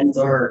 friends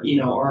or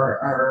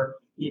or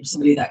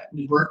somebody that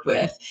we work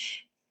with.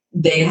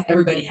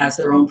 Everybody has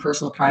their own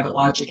personal private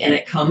logic, and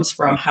it comes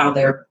from how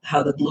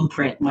the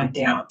blueprint went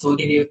down. So I'll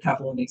give you a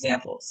couple of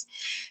examples.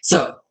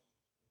 So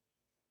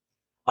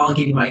I'll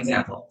give you my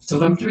example. So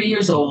if I'm 3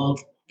 years old,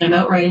 I'm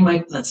out riding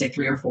let's say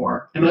 3 or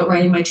 4, I'm out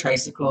riding my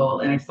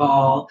tricycle and I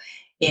fall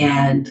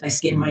and I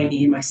skin my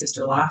knee and my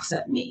sister laughs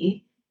at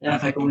me. And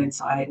if I go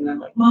inside and I'm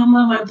like, Mom,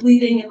 I'm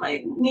bleeding and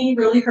my knee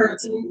really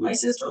hurts and my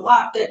sister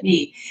laughed at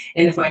me.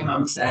 And if my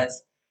mom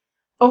says,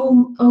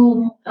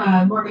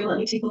 Morgan, let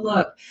me take a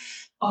look.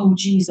 Oh,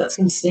 geez, that's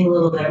going to sting a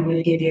little bit. I'm going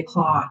to give you a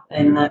cloth,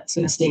 and that's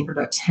going to sting for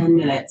about 10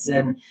 minutes,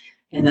 and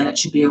then it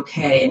should be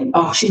okay. And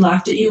oh, she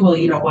laughed at you. Well,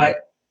 you know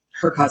what?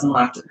 Her cousin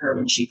laughed at her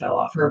when she fell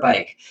off her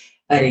bike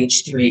at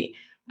age 3.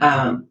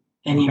 And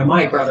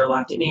my brother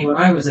laughed at me when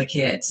I was a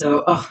kid.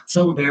 So, oh,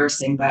 so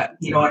embarrassing. But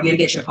I'm going to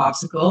get you a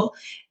popsicle,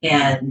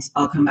 and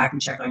I'll come back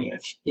and check on you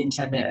in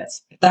 10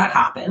 minutes. If that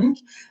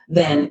happened,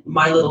 then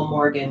my little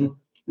Morgan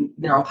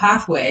neural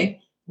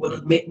pathway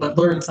would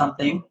learn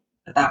something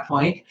at that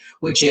point,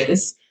 which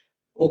is,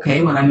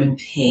 okay, when I'm in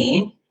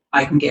pain,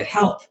 I can get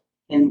help.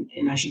 And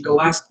I should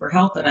go ask for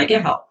help and I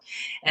get help.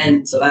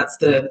 And so that's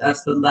the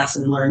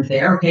lesson learned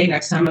there. Okay,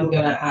 next time I'm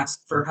gonna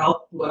ask for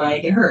help when I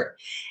get hurt.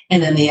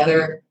 And then the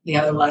other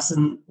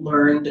lesson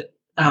learned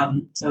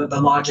So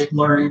the logic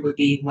learned would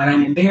be when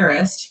I'm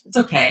embarrassed, it's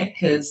okay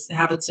because it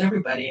happens to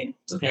everybody. And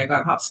it's okay, I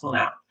got a popsicle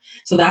now.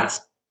 So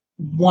that's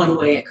one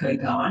way it could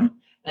have gone.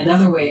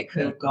 Another way it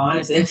could have gone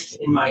is if,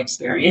 in my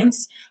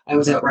experience, I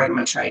was out riding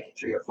my trike at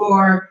 3 or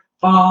 4,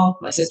 fall,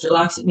 my sister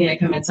laughs at me, I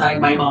come inside,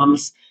 my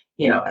mom's,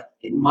 in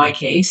my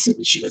case,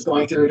 she was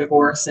going through a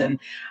divorce and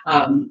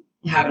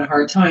having a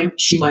hard time.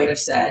 She might have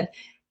said,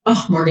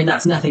 "Oh, Morgan,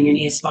 that's nothing. Your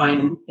knee is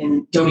fine,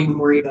 and don't even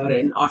worry about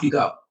it, and off you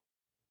go."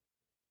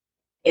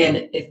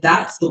 And if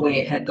that's the way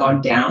it had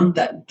gone down,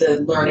 that the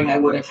learning I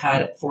would have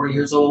had at 4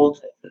 years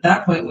old at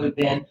that point would have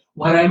been,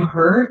 when I'm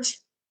hurt,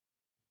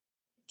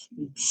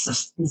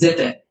 zip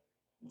it,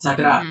 suck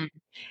it up. Mm.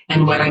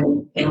 And when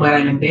Yeah.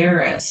 I'm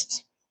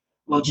embarrassed,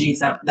 well, geez,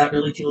 that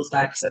really feels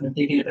bad because I've been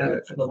thinking about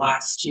it for the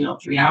last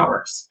 3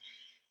 hours.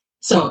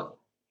 So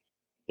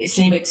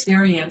same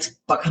experience,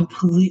 but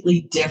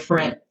completely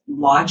different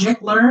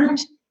logic learned.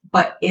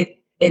 But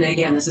and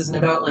again, this isn't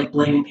about like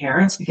blaming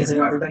parents because I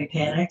know everybody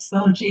panics.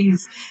 Oh,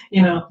 geez,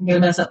 I'm gonna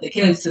mess up the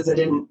kids because I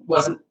didn't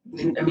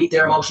meet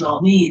their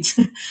emotional needs.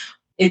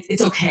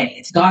 It's okay.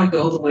 It's got to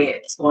go the way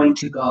it's going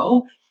to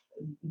go.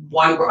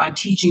 Why I'm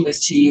teaching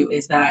this to you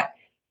is that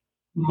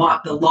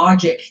the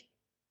logic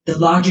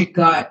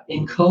got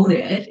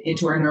encoded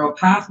into our neural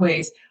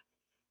pathways,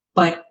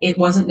 but it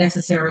wasn't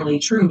necessarily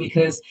true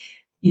because,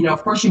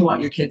 of course, you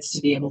want your kids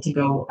to be able to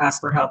go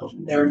ask for help if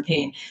they're in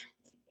pain.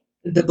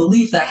 The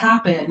belief that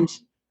happened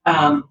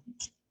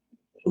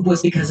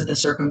was because of the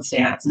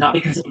circumstance, not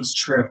because it was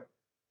true.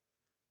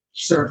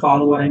 Sort of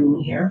follow what I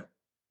mean here?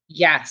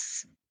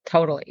 Yes,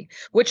 totally.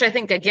 Which I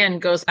think again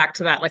goes back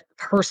to that like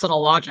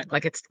personal logic.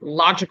 Like it's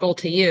logical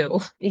to you.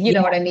 You know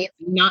Yeah. what I mean?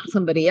 Not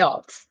somebody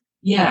else.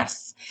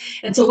 Yes.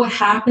 And so what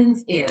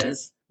happens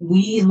is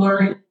we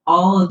learn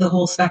all of the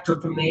whole spectrum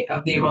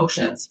of the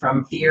emotions,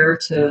 from fear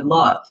to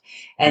love.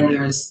 And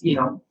there's,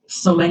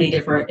 so many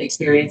different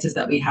experiences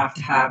that we have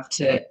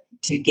to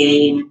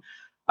gain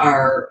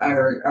our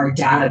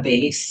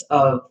database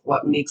of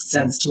what makes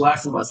sense to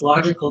us and what's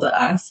logical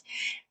to us.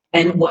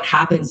 And what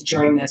happens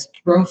during this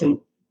growth and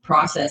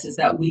process is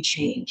that we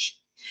change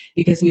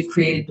because we've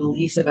created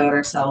beliefs about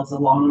ourselves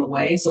along the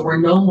way. So we're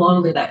no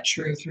longer that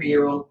true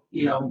 3-year-old,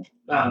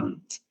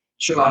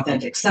 true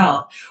authentic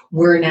self.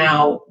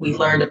 We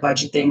learned a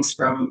bunch of things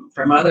from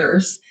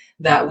others,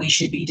 that we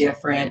should be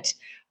different,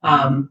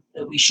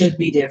 that we should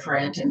be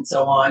different, and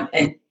so on.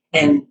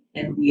 And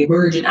we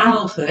emerge in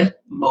adulthood,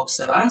 most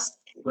of us,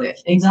 with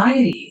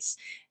anxieties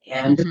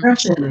and Mhm.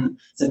 depression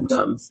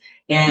symptoms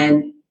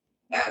and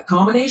a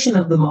combination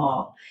of them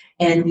all.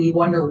 And we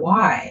wonder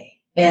why.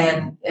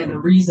 And the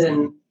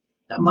reason,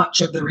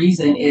 much of the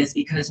reason, is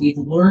because we've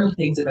learned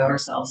things about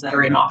ourselves that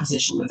are in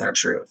opposition with our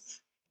truth.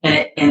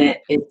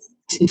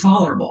 It's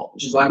intolerable,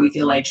 which is why we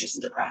feel anxious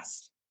and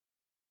depressed.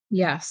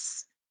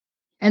 Yes.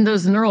 And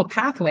those neural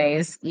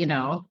pathways,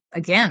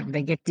 again,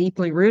 they get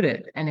deeply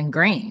rooted and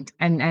ingrained.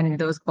 And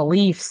those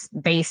beliefs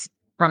based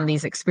from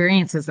these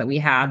experiences that we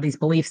have, these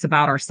beliefs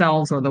about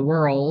ourselves or the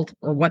world,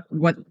 or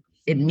what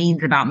it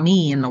means about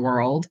me in the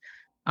world,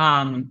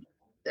 um,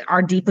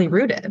 are deeply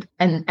rooted.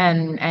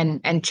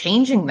 And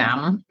changing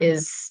them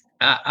is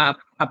a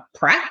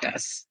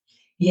practice.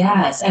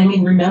 Yes, I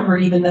mean, remember,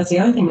 even that's the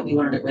other thing that we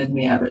learned at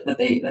Rhythmia that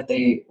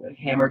they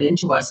hammered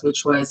into us,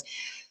 which was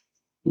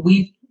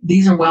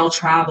these are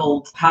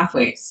well-traveled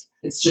pathways.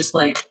 It's just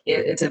like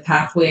it's a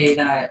pathway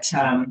that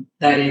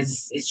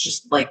is, it's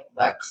just like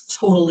a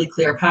totally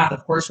clear path.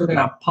 Of course, we're going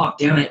to pop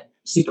down it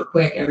super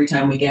quick every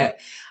time we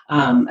get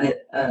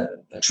a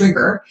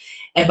trigger.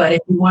 But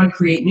if we want to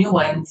create new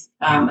ones,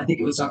 I think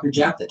it was Dr.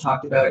 Jeff that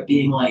talked about it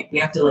being like we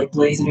have to like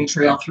blaze a new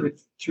trail through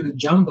the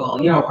jungle.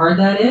 You know how hard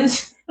that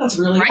is? That's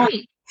really hard.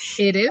 Right.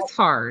 It is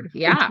hard.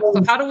 Yeah.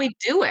 So how do we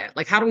do it?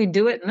 Like, how do we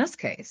do it in this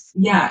case?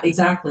 Yeah,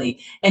 exactly.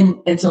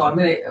 And so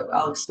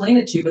I'll explain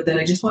it to you, but then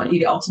I just want you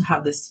to also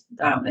have this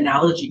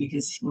analogy,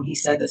 because when he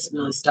said this, it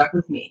really stuck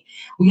with me.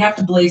 We have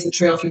to blaze the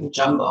trail through the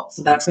jungle,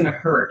 so that's going to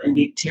hurt and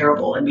be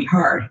terrible and be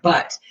hard,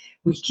 but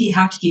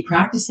have to keep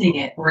practicing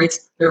it, or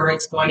it's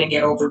going to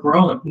get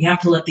overgrown. We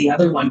have to let the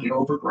other one get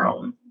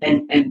overgrown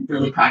and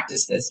really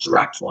practice this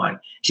direct one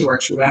to our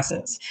true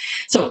essence.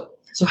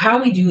 So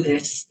how we do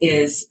this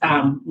is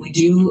we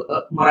do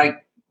what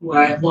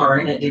I've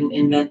learned, I didn't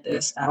invent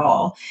this at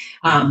all,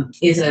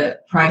 is a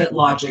private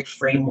logic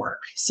framework.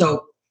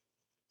 So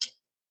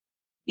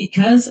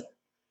because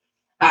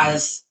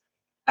as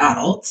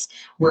adults,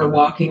 we're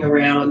walking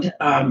around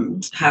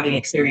having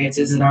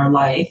experiences in our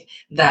life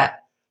that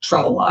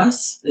trouble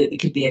us. It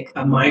could be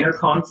a minor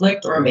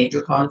conflict or a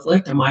major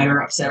conflict, a minor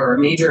upset or a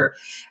major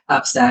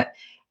upset.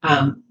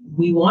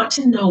 We want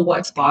to know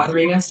what's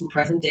bothering us in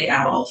present day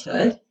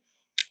adulthood.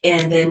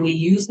 And then we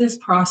use this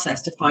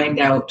process to find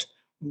out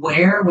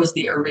where was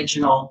the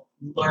original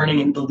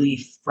learning and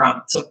belief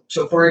from.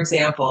 So for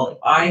example,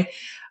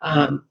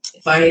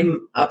 if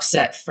I'm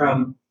upset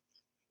from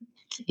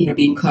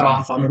being cut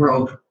off on the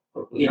road,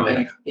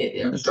 and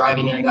I was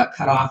driving and I got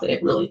cut off, and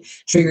it really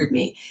triggered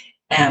me.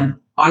 And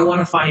I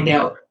want to find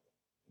out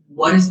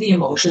what is the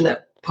emotion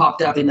that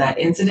popped up in that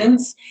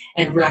incident,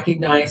 and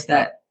recognize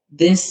that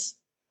this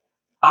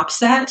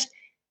upset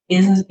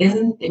isn't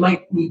it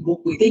might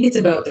we think it's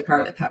about the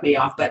car that cut me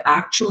off, but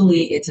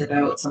actually it's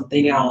about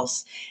something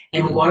else,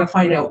 and we want to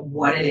find out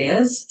what it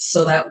is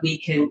so that we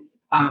can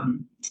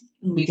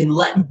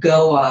let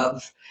go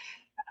of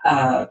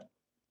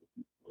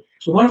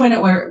we want to find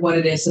out what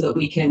it is so that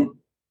we can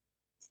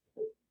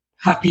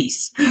have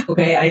peace.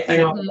 Okay, I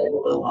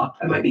know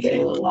I might be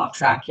getting a little off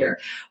track here,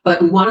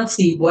 but we want to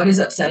see what is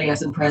upsetting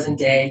us in present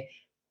day,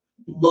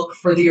 look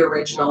for the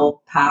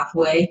original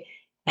pathway,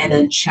 and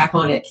then check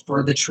on it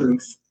for the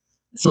truth.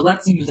 So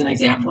let's use an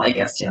example, I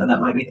guess, Taylor.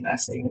 That might be the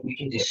best thing that we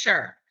can do.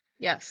 Sure.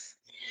 Yes.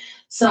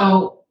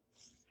 So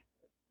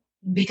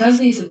because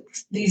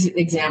these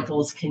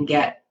examples can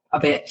get a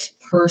bit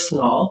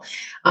personal,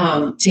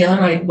 Taylor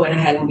and I went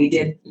ahead and we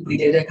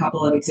did a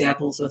couple of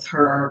examples with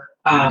her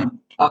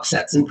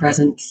upsets in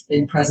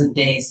present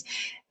days.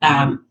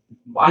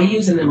 I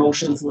use an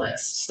emotions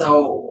list.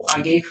 So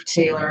I gave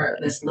Taylor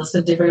this list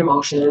of different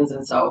emotions.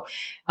 And so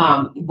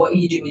what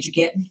you do is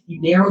you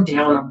narrow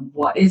down on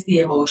what is the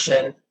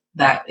emotion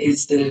that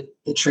is the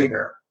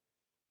trigger.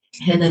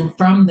 And then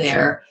from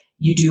there,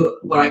 you do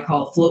what I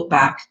call float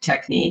back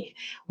technique,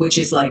 which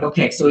is like,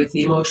 okay, so if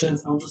the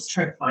emotions, I'll just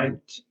try to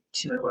find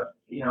the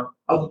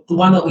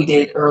one that we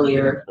did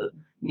earlier,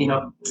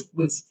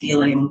 was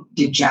feeling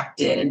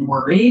dejected and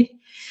worried.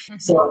 Mm-hmm.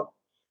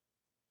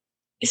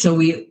 So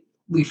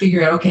we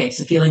figure out, okay,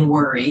 so feeling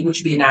worried, which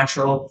would be a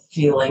natural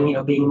feeling,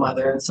 being a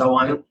mother and so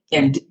on,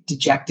 and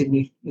dejected,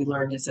 we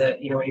learned is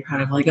you're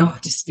kind of like, oh,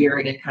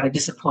 dispirited, kind of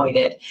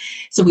disappointed.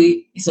 So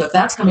if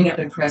that's coming up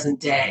in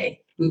present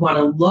day, we want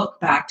to look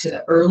back to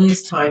the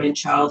earliest time in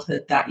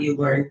childhood that you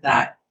learned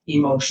that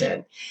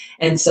emotion.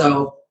 And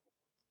so,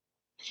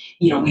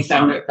 we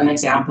found an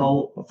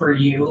example for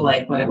you,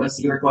 like when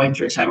you were going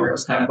through a time where it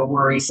was kind of a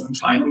worrisome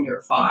time when you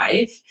were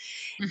 5.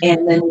 Mm-hmm.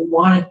 And then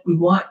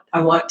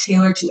I want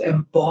Taylor to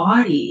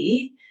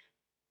embody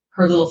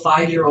her little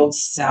 5-year-old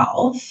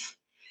self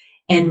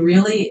and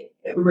really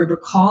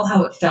recall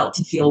how it felt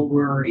to feel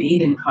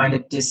worried and kind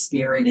of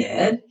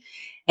dispirited.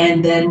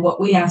 And then what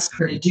we ask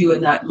her to do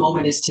in that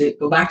moment is to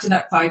go back to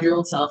that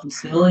 5-year-old self who's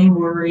feeling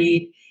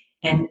worried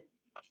and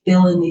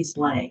fill in these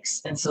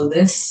blanks. And so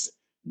this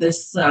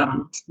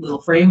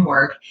little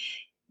framework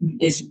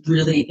is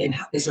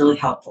really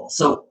helpful.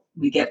 So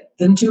we get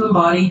them to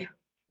embody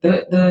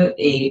the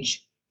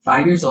age,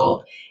 5 years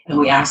old, and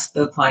we ask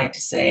the client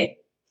to say,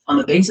 on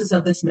the basis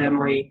of this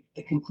memory,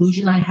 the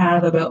conclusion I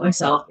have about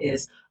myself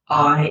is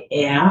I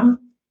am,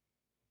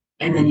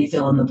 and then you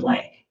fill in the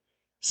blank.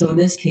 So in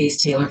this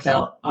case, Taylor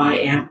felt I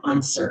am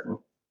uncertain.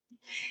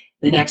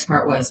 The next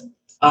part was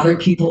other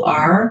people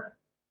are,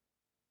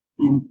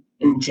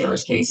 in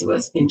Taylor's case, it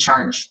was in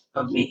charge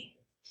of me.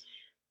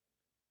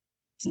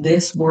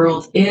 This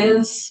world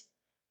is,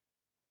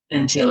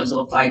 and Taylor's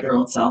little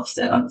 5-year-old self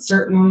said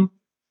uncertain.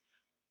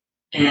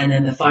 And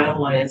then the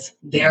final one is,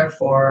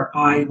 therefore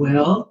I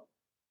will,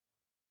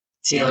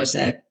 Taylor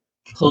said,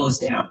 close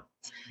down.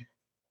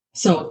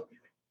 So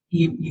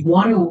you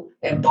want to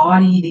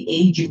embody the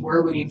age you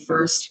were when you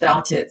first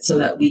felt it so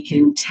that we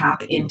can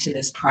tap into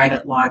this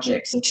private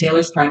logic. So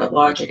Taylor's private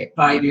logic at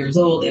 5 years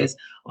old is,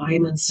 I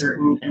am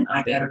uncertain and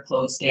I better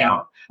close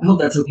down. I hope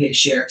that's okay to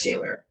share,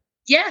 Taylor.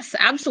 Yes,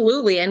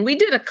 absolutely. And we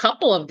did a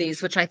couple of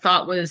these, which I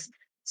thought was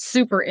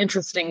super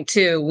interesting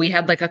too. We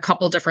had like a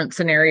couple different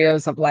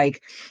scenarios of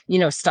like,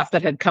 stuff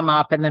that had come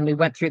up. And then we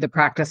went through the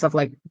practice of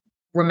like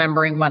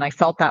remembering when I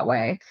felt that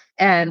way.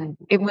 And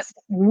it was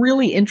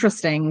really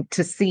interesting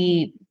to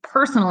see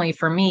personally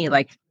for me,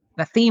 like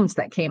the themes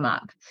that came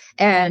up.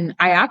 And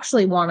I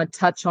actually want to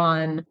touch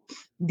on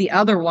the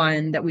other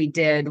one that we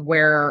did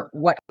where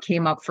what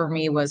came up for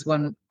me was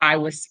when I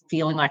was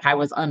feeling like I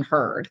was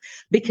unheard,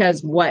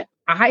 because what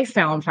I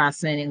found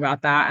fascinating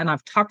about that, and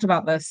I've talked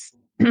about this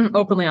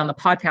openly on the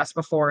podcast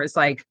before, is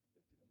like,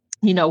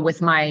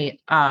 with my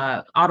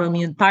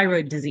autoimmune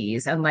thyroid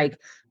disease and like,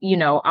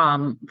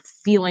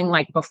 feeling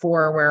like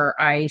before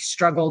where I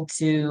struggled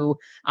to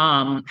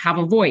have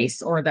a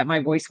voice, or that my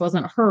voice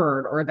wasn't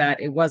heard, or that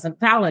it wasn't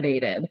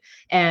validated.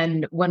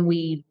 And when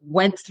we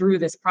went through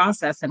this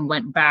process and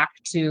went back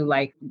to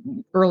like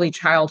early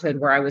childhood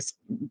where I was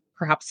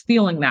perhaps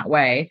feeling that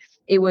way,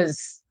 it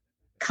was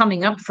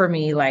coming up for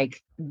me,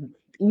 like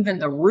even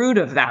the root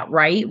of that,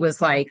 right,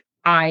 was like,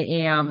 I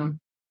am,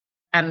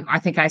 and I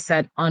think I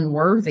said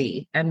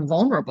unworthy and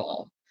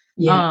vulnerable.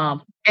 Yeah.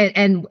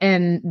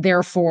 And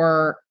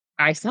therefore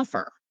I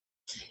suffer.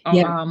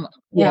 Yeah.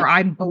 Or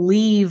I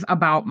believe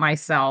about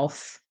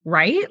myself,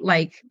 right?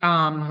 Like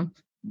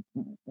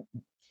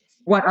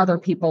what other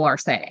people are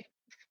saying.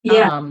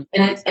 Yeah. And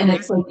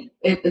it's like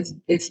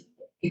it's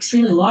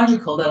extremely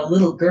logical that a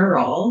little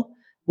girl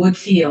would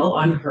feel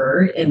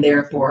unheard and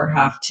therefore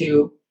have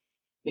to,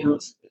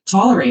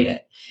 tolerate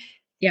it.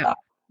 Yeah.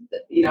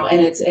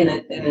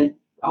 And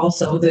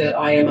also that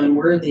I am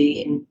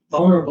unworthy and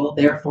vulnerable,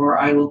 therefore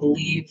I'll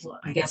believe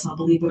what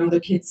other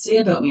kids say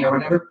about me or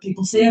whatever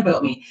people say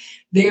about me.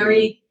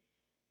 Very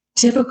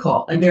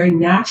typical and very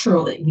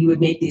natural that we would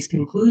make these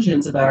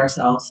conclusions about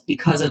ourselves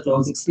because of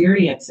those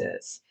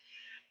experiences.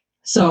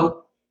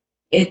 So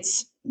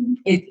it's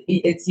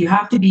it's you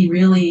have to be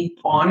really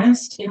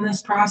honest in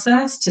this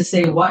process to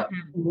say Mhm.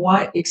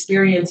 what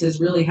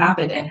experiences really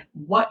happened and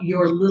what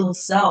your little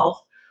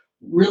self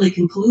really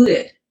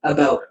concluded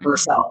about Mhm.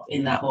 herself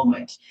in that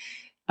moment.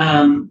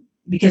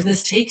 Because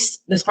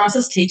this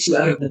process takes you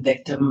out of the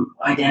victim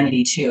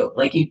identity too.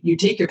 Like you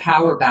take your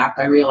power back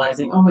by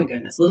realizing, oh my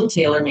goodness, little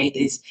Taylor made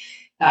these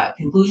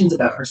conclusions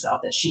about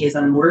herself that she is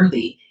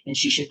unworthy and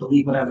she should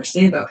believe what others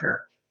say about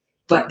her.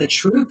 But the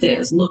truth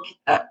is, look,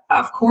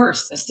 of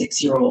course, a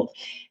 6 year old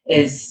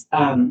is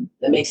that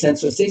makes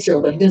sense to a 6 year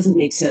old, but it doesn't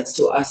make sense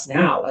to us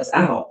now as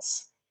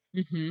adults.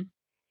 Mhm.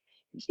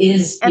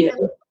 Is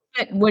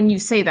And when you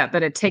say that,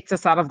 that it takes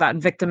us out of that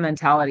victim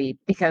mentality,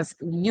 because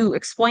you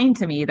explained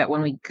to me that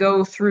when we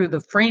go through the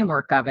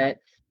framework of it,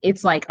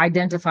 it's like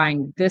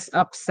identifying this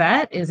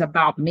upset is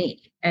about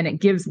me and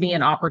it gives me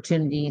an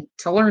opportunity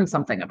to learn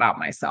something about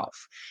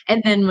myself.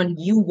 And then when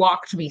you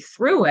walked me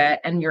through it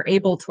and you're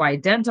able to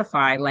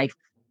identify like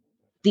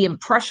the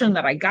impression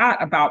that I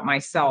got about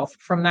myself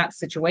from that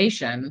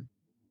situation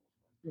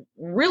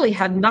really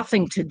had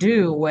nothing to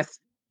do with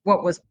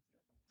what was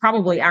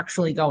probably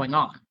actually going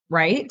on,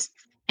 right?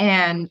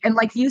 And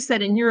like you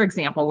said in your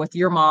example with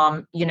your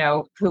mom, you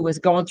know, who was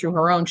going through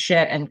her own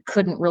shit and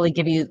couldn't really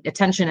give you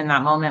attention in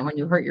that moment when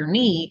you hurt your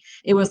knee,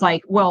 it was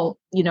like, well,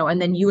 you know,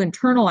 and then you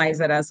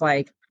internalize it as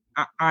like,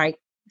 I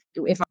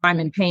if I'm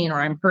in pain or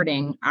I'm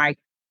hurting, I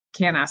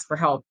can't ask for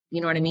help.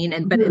 You know what I mean?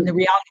 And but in the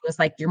reality was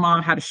like your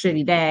mom had a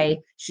shitty day.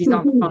 She's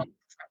on the phone.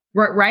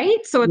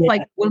 Right? So it's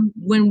like yeah,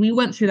 when we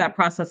went through that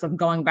process of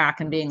going back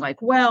and being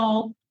like,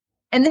 well,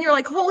 and then you're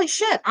like, holy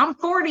shit, I'm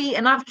 40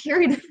 and I've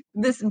carried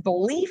this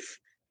belief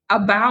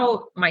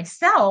about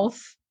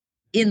myself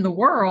in the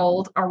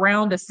world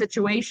around a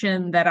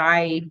situation that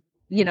I,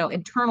 you know,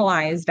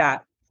 internalized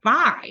at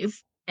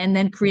 5 and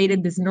then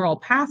created this neural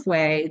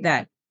pathway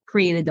that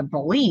created a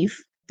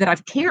belief that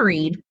I've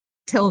carried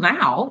till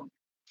now.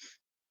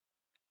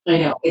 I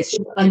know it's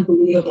just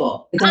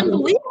unbelievable. It's Unbelievable.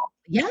 unbelievable.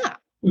 Yeah.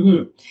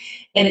 Mhm.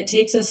 And it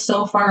takes us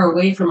so far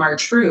away from our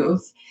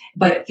truth,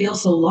 but it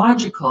feels so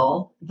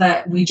logical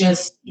that we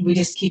just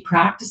keep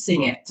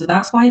practicing it. So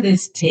that's why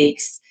this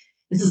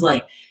is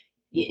like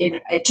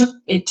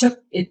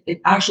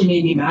it actually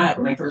made me mad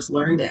when I first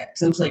learned it.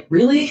 So I was like,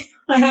 really?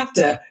 I have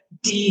to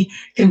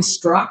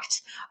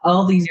deconstruct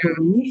all these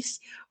beliefs.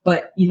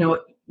 But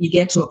you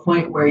get to a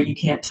point where you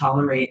can't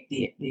tolerate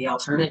the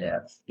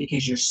alternative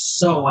because you're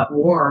so at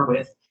war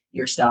with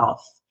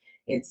yourself.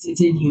 It's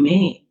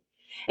inhumane.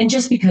 And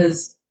just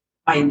because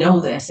I know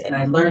this and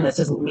I learn this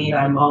doesn't mean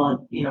I'm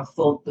all in,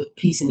 full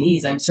peace and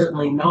ease. I'm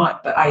certainly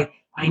not. But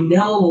I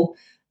know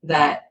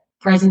that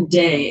present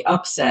day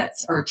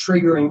upsets are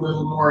triggering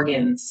little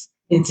Morgan's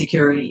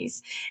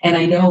insecurities. And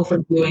I know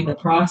from doing the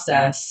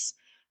process,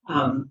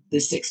 the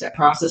 6 step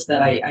process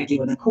that I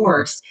do in the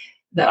course,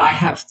 that I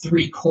have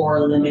 3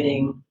 core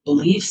limiting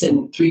beliefs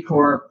and 3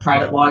 core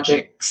private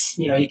logics.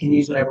 You can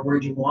use whatever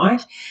word you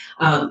want.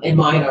 And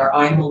mine are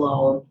I'm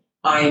alone,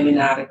 I am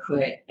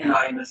inadequate, and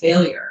I am a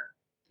failure.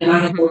 And I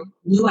had no Mhm.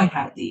 clue I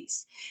had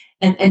these.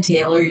 And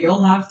Taylor,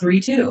 you'll have 3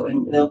 too.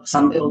 And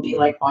it'll be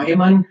like I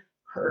am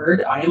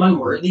unheard, I am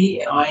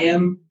unworthy, and I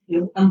am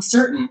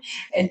uncertain.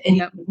 And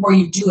Yep. the more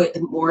you do it,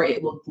 the more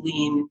it will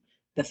glean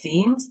the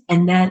themes,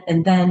 and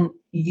then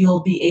you'll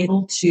be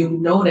able to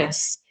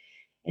notice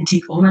and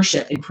take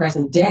ownership in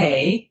present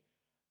day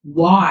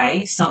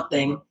why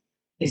something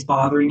is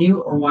bothering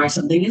you or why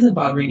something isn't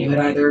bothering you.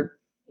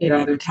 It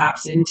either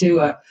taps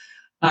into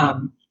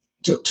um,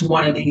 to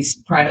one of these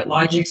private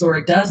logics or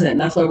it doesn't. And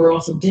that's why we're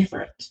all so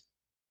different.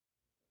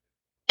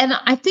 And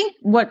I think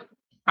what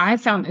I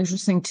found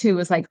interesting too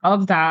is like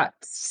of that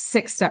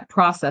 6 step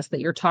process that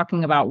you're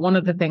talking about, one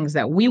of the things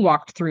that we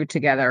walked through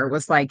together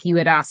was like you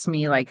had asked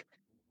me, like,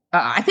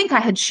 I think I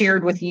had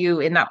shared with you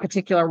in that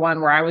particular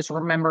one where I was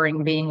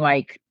remembering being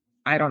like,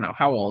 I don't know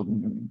how old,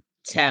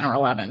 10 or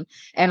 11.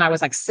 And I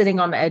was like sitting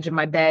on the edge of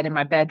my bed in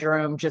my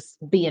bedroom, just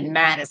being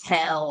mad as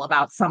hell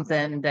about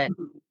something that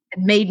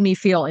made me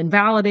feel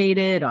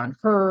invalidated,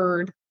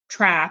 unheard,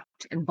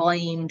 trapped, and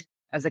blamed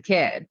as a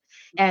kid.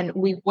 And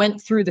we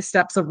went through the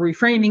steps of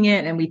reframing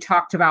it and we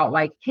talked about,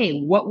 like, hey,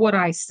 what would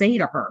I say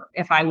to her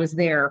if I was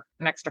there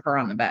next to her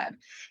on the bed?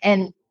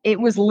 And it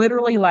was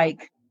literally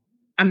like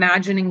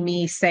imagining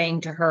me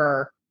saying to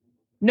her,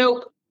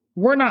 nope,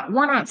 we're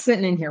not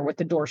sitting in here with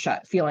the door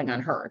shut feeling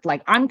unheard.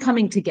 Like, I'm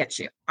coming to get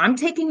you. I'm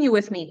taking you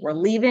with me. We're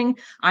leaving.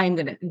 I'm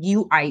gonna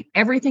you I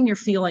everything you're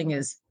feeling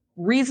is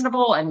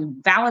reasonable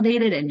and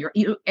validated,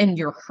 and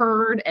you're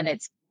heard, and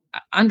it's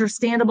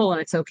understandable, and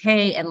it's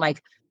okay. And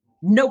like,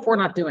 nope, we're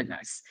not doing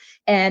this.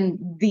 And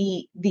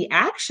the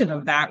action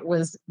of that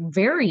was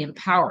very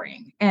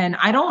empowering. And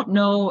I don't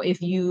know if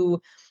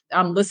you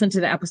listened to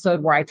the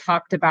episode where I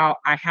talked about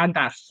I had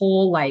that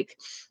whole like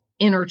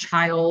inner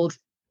child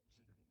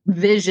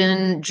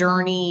vision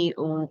journey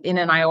in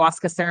an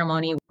ayahuasca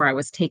ceremony where I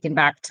was taken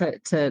back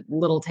to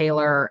little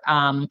Taylor.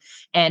 And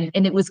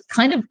it was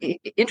kind of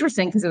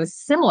interesting because it was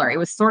similar. It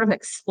was sort of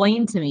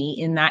explained to me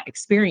in that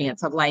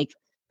experience of like,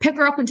 pick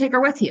her up and take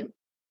her with you.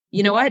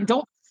 You know what?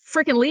 Don't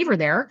freaking leave her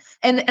there.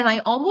 And I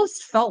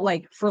almost felt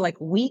like for like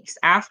weeks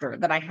after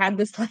that I had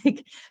this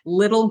like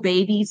little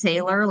baby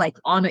Taylor like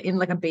on in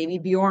like a baby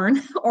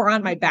Bjorn or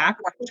on my back,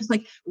 where I was just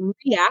like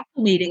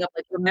reacclimating of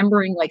like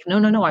remembering like, no,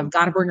 no, no, I've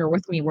got to bring her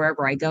with me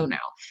wherever I go now.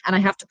 And I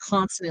have to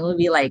constantly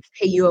be like,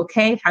 hey, you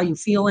okay? How you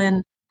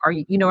feeling? Are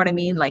you, you know what I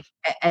mean? Like,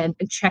 and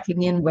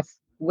checking in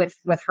with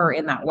her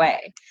in that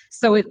way.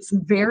 So it's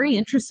very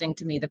interesting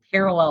to me the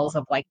parallels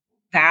of like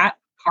that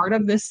part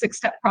of this 6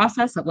 step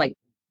process of like,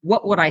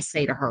 what would I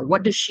say to her?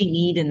 What does she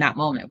need in that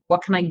moment?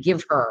 What can I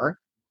give her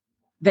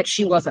that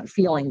she wasn't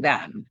feeling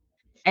then?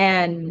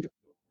 And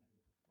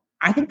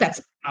I think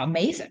that's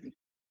amazing.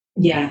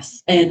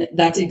 Yes. And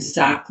that's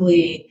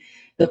exactly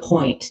the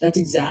point. That's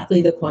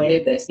exactly the point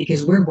of this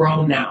because we're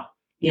grown now,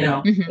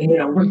 Mhm,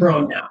 we're mhm,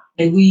 grown now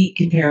and we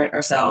can parent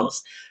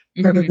ourselves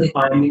mhm. perfectly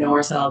fine. We know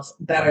ourselves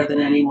better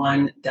than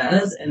anyone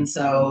does. And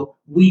so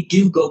we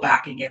do go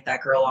back and get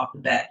that girl off the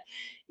bed.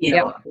 You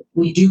Yep. know,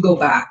 we do go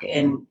back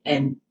and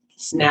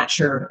snatch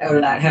her out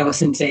of that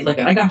house and say, look,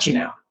 I got you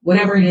now.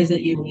 Whatever it is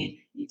that you need,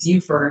 it's you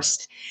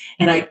first.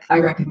 And I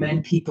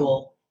recommend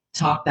people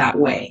talk that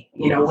way,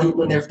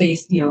 when they're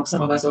faced,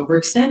 some of us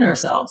overextend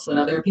ourselves when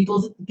other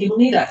people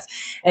need us.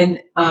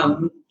 And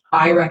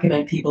I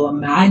recommend people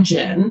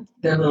imagine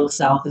their little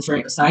self is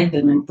right beside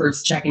them and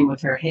first checking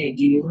with her, hey,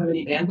 do you have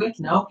any bandwidth?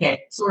 No,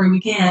 okay, sorry,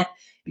 we can't,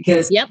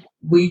 because Yep.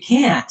 we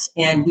can't,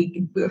 and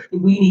we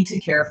need to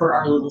care for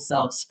our little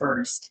selves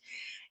first.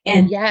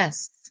 And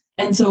Yes.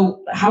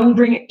 so how we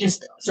bring it,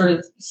 just sort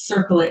of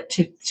circle it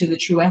to the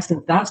true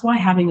essence. That's why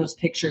having those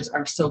pictures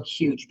are so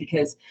huge,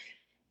 because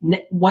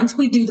once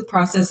we do the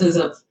processes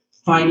of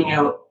finding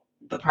out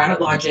the private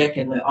logic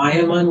and the I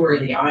am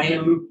unworthy, I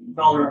am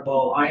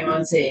vulnerable, I am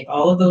unsafe,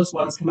 all of those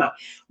ones come out.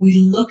 We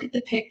look at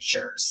the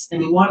pictures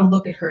and we want to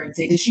look at her and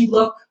say, does she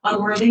look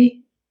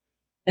unworthy?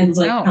 And it's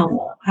like, No. hell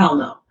no, hell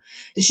no.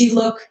 Does she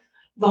look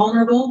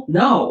vulnerable?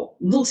 No.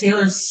 Little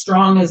Taylor's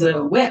strong as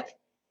a whip,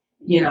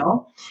 you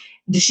know?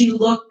 Does she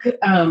look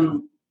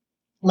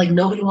like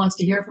nobody wants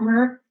to hear from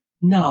her?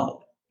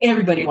 No.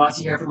 Everybody wants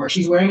to hear from her.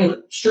 She's wearing a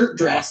shirt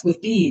dress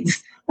with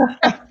beads.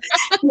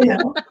 you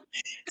know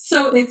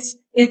so it's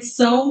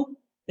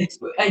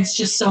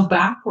just so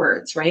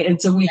backwards, right? And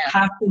so we Yeah.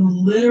 have to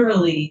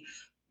literally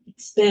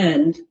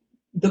spend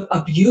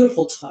a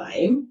beautiful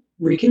time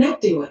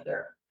reconnecting with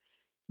her.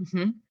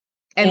 Mhm.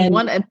 And And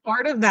one and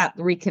part of that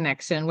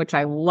reconnection, which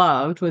I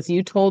loved, was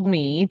you told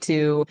me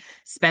to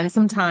spend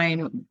some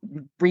time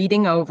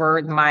reading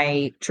over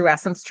my true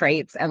essence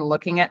traits and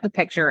looking at the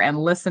picture and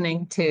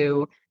listening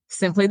to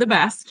Simply the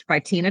Best by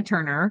Tina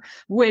Turner,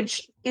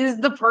 which is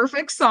the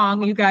perfect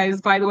song. You guys,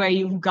 by the way,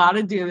 you've got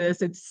to do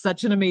this. It's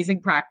such an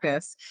amazing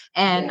practice.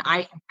 And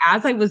yeah,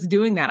 as I was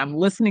doing that, I'm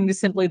listening to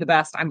Simply the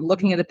Best. I'm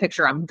looking at the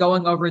picture. I'm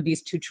going over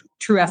these two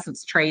true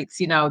essence traits.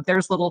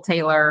 There's little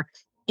Taylor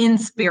in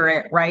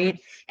spirit, right?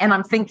 And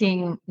I'm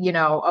thinking,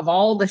 of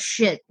all the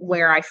shit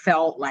where I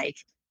felt like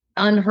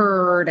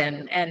unheard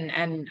and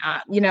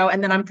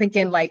then I'm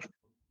thinking like,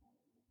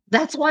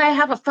 that's why I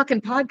have a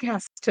fucking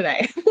podcast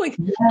today. Like,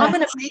 I'm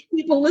going to yes, make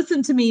people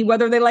listen to me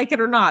whether they like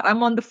it or not.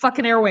 I'm on the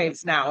fucking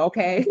airwaves now,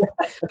 okay?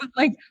 But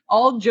like,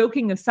 all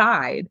joking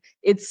aside,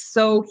 it's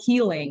so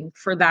healing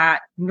for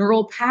that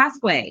neural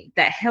pathway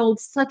that held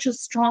such a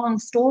strong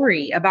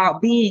story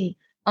about being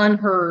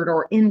unheard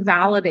or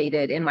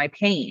invalidated in my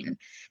pain.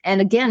 And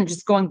again,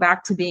 just going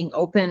back to being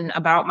open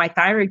about my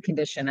thyroid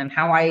condition and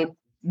how I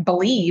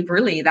believe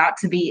really that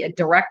to be a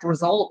direct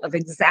result of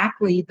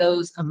exactly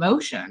those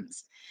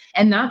emotions.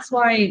 And that's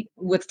why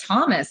with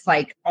Thomas,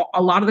 like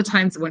a lot of the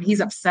times when he's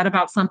upset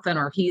about something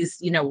or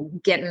he's,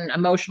 getting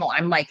emotional,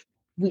 I'm like,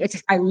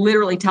 I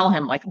literally tell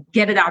him, like,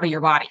 get it out of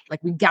your body.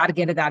 Like, we got to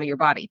get it out of your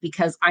body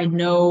because I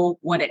know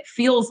what it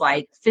feels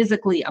like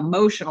physically,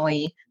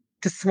 emotionally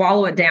to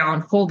swallow it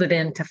down, hold it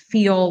in, to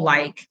feel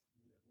like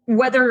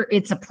whether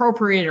it's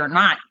appropriate or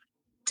not,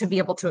 to be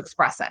able to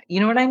express it. You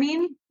know what I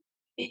mean?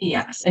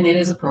 yes, and it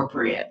is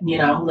appropriate,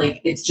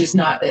 like it's just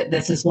not that.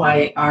 This is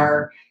why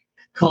our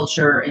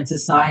culture and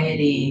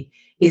society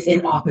is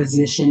in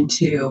opposition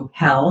to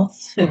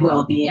health and Yeah.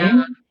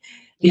 well-being,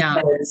 Yeah.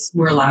 because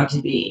we're allowed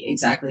to be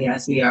exactly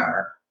as we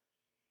are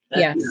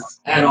Yes.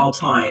 at all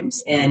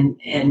times, and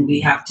we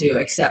have to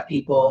accept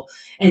people,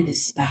 and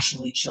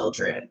especially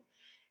children,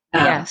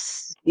 um,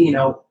 Yes.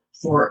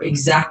 for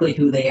exactly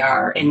who they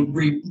are, and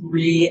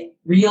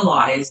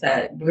realize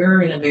that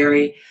we're in a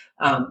very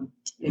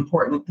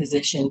important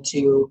position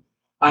to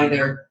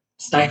either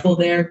stifle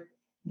their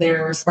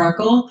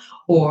sparkle,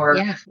 or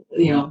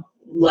Yeah.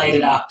 light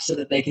it up so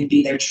that they can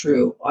be their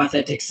true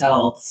authentic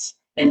selves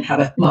and have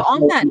a Well, much on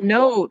more that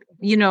peaceful.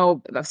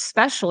 note,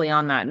 especially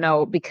on that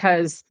note,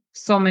 because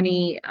so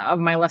many of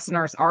my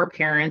listeners are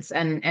parents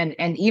and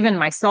even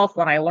myself,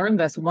 when I learned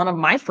this, one of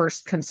my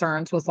first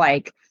concerns was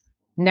like,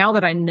 now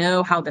that I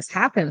know how this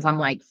happens, I'm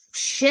like,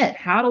 shit,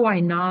 how do I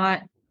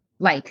not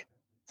like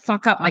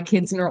fuck up my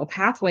kids' neural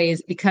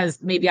pathways because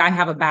maybe I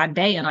have a bad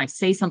day and I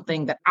say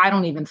something that I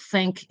don't even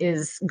think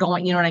is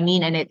going, you know what I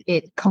mean? And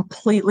it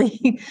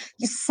completely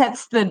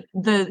sets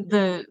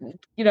the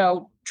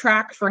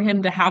track for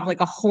him to have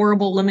like a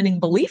horrible limiting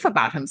belief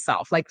about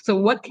himself. Like, so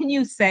what can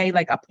you say,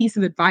 like a piece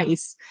of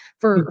advice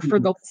for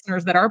Mhm. the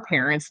listeners that are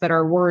parents that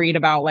are worried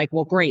about like,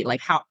 well, great,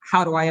 like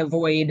how do I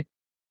avoid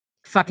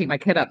fucking my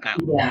kid up now?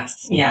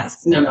 Yes,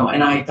 yes. No, no.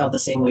 And I felt the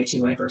same way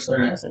too when I first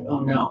learned it. I was like, oh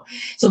no.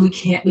 So we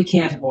can't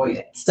avoid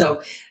it.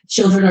 So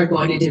children are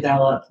going to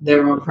develop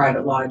their own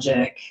private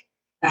logic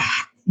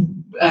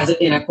as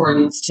in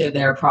accordance to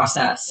their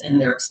process and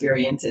their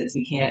experiences.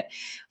 We can't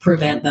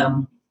prevent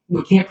them.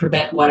 We can't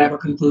prevent whatever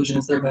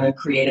conclusions they're going to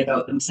create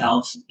about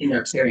themselves in their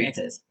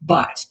experiences.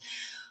 But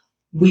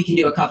we can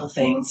do a couple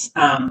things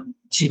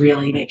to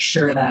really make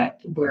sure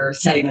that we're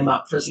setting them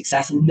up for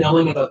success and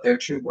knowing about their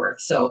true worth.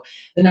 So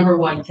the number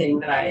one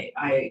thing that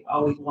I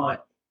always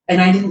want,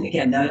 and I didn't,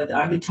 again,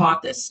 I've been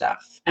taught this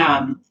stuff,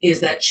 is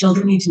that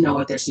children need to know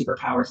what their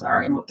superpowers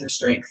are and what their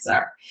strengths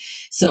are.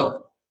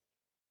 So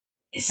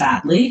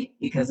sadly,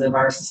 because of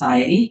our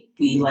society,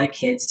 we like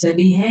kids to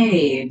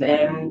behave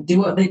and do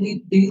what they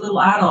need, be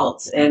little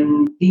adults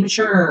and be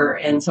mature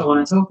and so on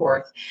and so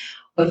forth.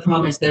 But the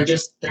problem is they're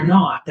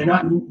not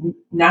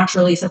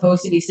naturally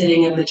supposed to be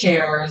sitting in the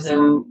chairs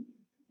and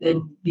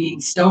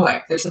being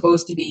stoic. They're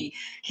supposed to be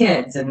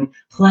kids and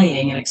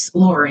playing and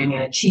exploring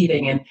and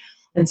achieving.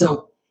 And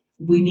so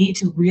we need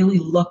to really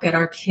look at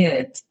our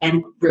kids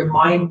and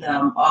remind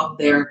them of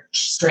their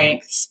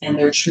strengths and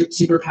their true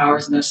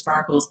superpowers and their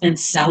sparkles and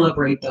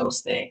celebrate those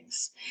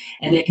things.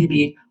 And it can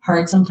be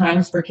hard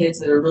sometimes for kids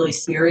that are really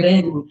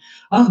spirited and,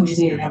 oh, we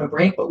just need to have a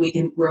break, but we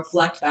can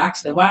reflect back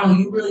to them, wow,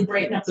 you really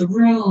brighten up the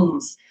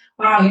rooms.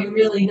 Wow, you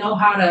really know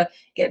how to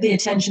get the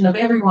attention of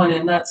everyone.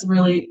 And that's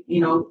really,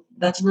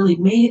 that's really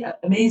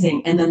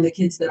amazing. And then the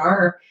kids that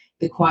are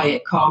the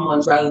quiet, calm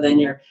ones, rather than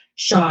your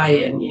shy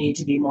and you need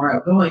to be more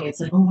outgoing, it's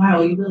like, oh,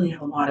 wow, you really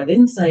have a lot of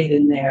insight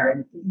in there.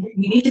 And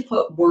we need to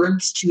put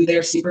words to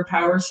their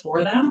superpowers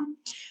for them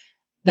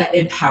that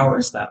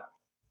empowers them.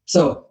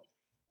 So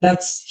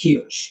that's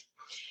huge.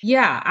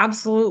 Yeah,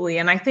 absolutely.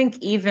 And I think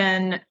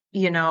even,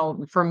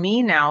 for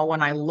me now,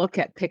 when I look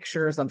at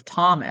pictures of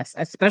Thomas,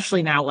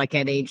 especially now, like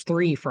at age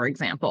 3, for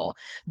example,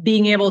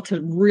 being able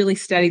to really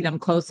study them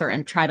closer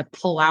and try to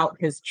pull out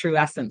his true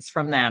essence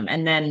from them.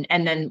 And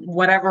then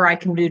whatever I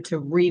can do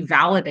to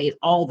revalidate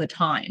all the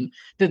time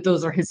that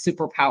those are his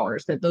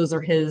superpowers, that those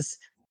are his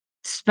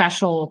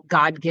special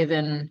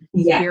God-given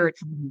Yeah.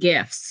 spiritual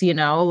gifts,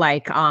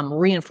 like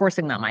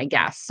reinforcing them, I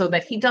guess, so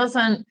that he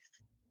doesn't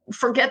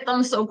forget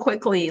them so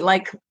quickly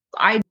like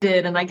I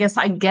did. And I guess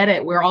I get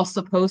it. We're all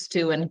supposed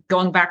to. And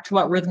going back to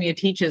what Rhythmia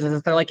teaches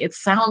is they're like, it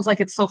sounds like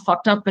it's so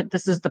fucked up, but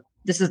this is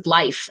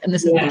life. And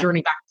this is the Yeah.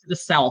 journey back to the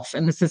self.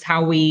 And this is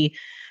how we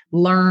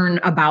learn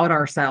about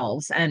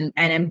ourselves and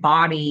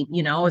embody,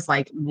 it's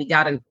like we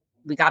gotta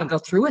go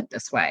through it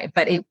this way.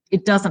 But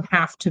it doesn't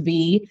have to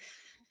be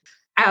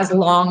as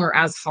long or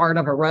as hard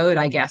of a road,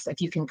 I guess, if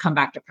you can come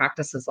back to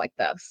practices like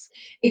this.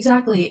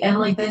 Exactly. And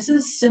like this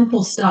is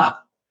simple stuff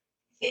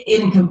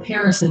in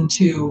comparison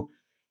to,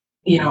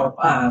 you know,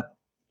 uh,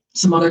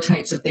 some other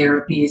types of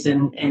therapies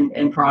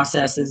and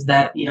processes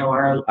that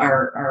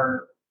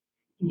are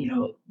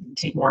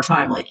take more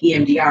time, like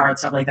EMDR and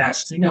stuff like that.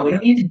 She's like, no, we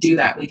don't need to do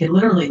that. We can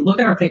literally look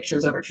at our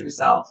pictures of our true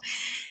self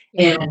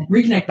Yeah. and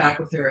reconnect back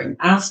with her and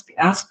ask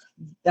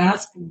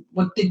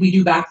what did we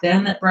do back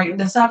then that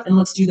brightened us up, and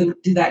let's do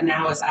that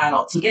now as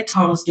adults. So get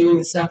Thomas doing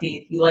the stuff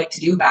he liked to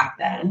do back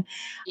then,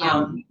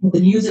 Yeah. with the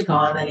music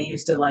on that he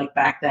used to like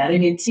back then. I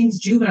mean, it seems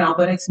juvenile,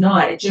 but it's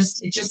not.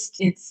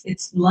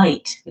 It's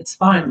light. It's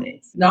fun.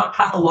 It's not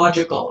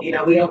pathological. We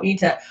don't need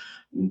to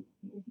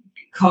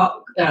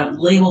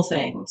label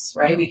things,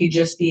 right? We could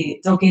just be.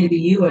 It's okay to be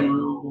you,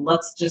 and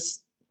let's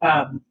just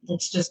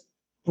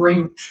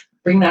bring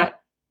that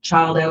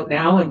child out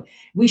now, and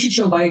we should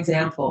show by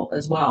example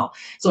as well.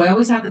 So I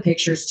always have the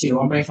pictures too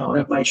on my phone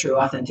of my true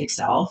authentic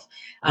self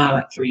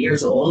at 3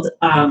 years old.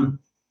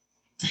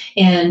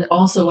 And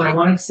also what I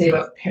wanted to say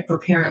about for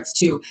parents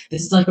too,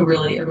 this is like a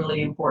really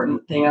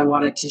important thing I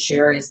wanted to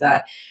share, is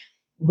that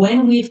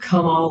when we've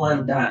come all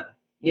undone,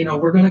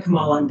 we're going to come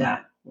all undone.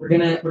 We're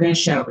going to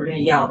shout, we're going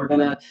to yell, we're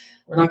not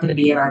going to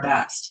be at our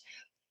best.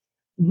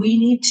 We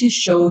need to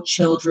show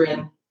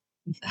children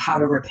how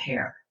to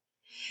repair.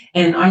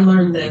 And I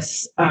learned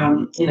this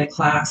in a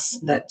class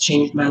that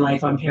changed my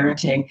life on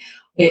parenting.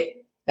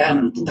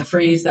 The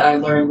phrase that I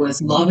learned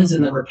was, love is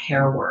in the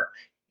repair work.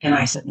 And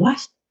I said,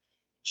 what?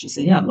 She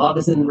said, yeah, love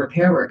is in the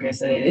repair work. I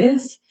said, it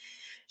is?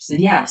 She said,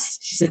 yes.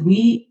 She said,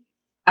 we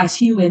as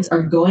humans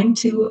are going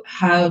to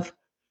have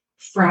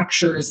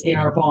fractures in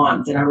our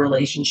bonds, in our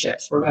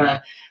relationships. We're going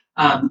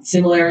to,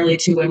 similarly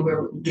to when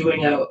we're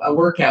doing a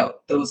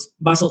workout, those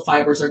muscle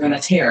fibers are going to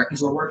tear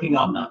because we're working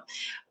on them.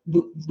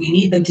 we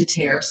need them to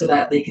tear so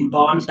that they can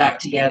bond back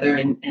together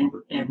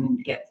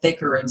and get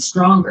thicker and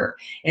stronger.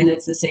 And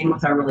it's the same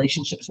with our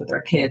relationships with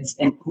our kids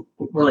and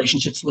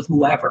relationships with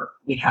whoever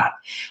we have.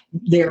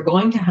 They're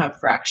going to have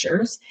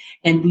fractures,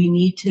 and we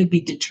need to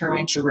be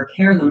determined to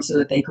repair them so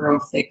that they grow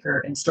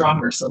thicker and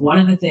stronger. So one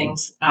of the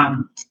things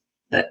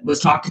that was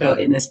talked about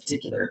in this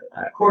particular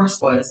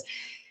course was,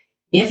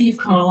 if you've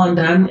come all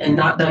undone and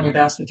not done your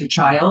best with your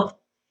child,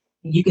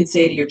 you can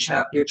say to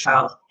your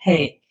child,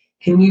 hey,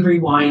 can we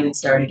rewind and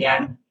start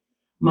again?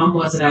 Mom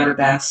wasn't at her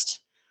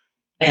best,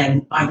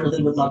 and I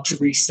really would love to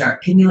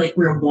restart. Can we like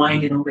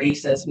rewind and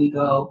erase as we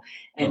go,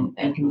 and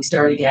can we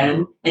start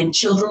again? And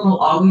children will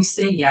always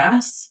say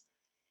yes.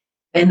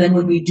 And then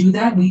when we do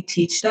that, we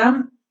teach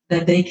them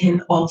that they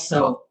can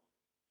also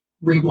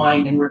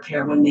rewind and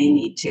repair when they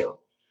need to.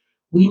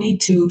 We need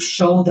to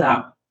show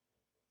them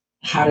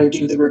how to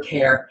do the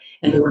repair,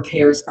 and the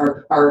repairs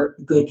are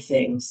good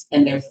things,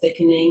 and they're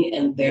thickening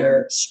and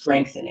they're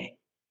strengthening.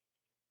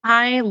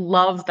 I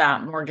love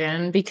that,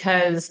 Morgan,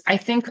 because I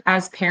think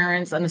as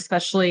parents and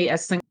especially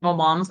as single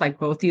moms, like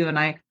both you and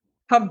I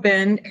have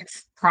been,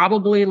 it's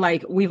probably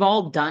like we've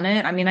all done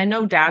it. I mean, I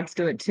know dads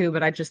do it too,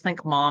 but I just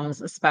think moms,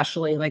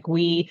 especially, like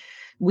we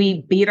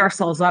beat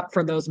ourselves up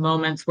for those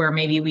moments where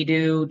maybe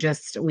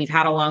we've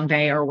had a long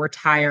day, or we're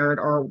tired,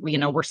 or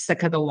we're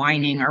sick of the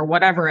whining or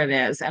whatever it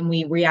is, and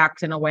we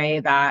react in a way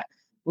that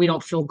we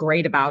don't feel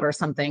great about or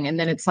something. And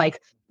then it's like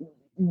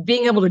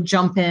being able to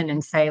jump in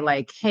and say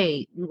like,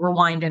 hey,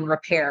 rewind and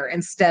repair,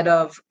 instead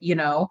of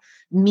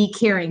me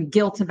carrying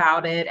guilt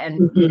about it,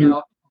 and Mm-hmm.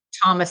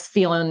 Thomas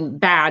feeling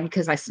bad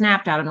because I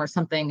snapped at him or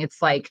something.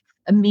 It's like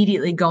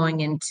immediately going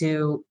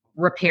into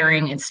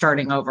repairing and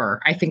starting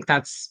over. I think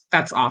that's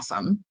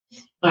awesome.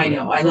 I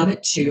know, I love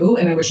it too,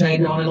 and I wish I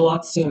had known it a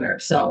lot sooner.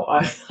 So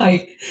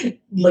I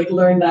like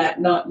learned that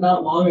not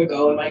long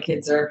ago, and my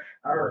kids are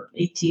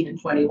 18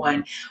 and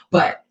 21.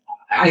 But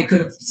I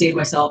could have saved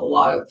myself a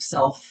lot of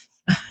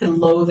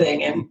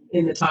self-loathing and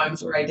in the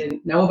times where I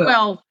didn't know about.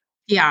 Well,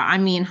 yeah, I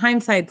mean,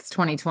 hindsight's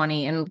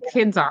 2020, and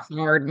kids are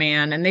hard,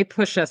 man, and they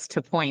push us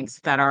to points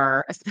that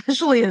are,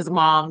 especially as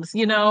moms,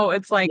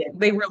 it's like Yeah.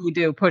 they really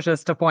do push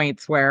us to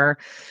points where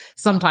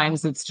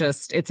sometimes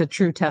it's a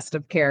true test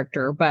of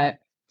character. But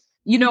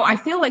I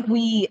feel like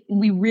we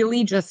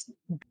really just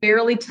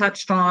barely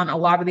touched on a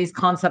lot of these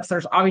concepts.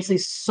 There's obviously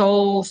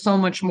so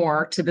much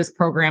more to this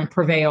program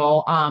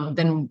Prevail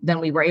than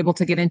we were able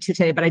to get into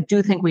today. But I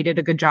do think we did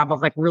a good job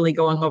of like really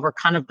going over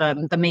kind of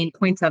the main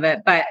points of it.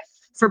 But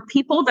for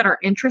people that are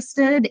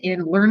interested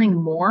in learning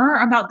more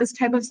about this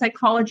type of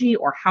psychology,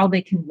 or how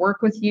they can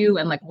work with you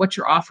and like what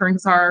your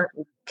offerings are,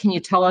 can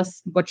you tell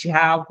us what you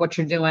have, what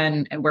you're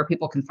doing, and where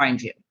people can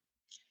find you?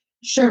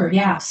 Sure,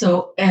 yeah.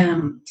 So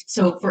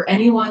for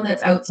anyone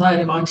that's outside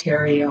of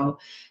Ontario,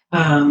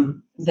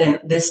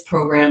 then this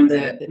program,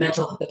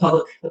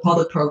 the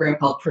public program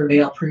called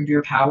Prevail, Prove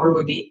Your Power,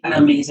 would be an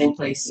amazing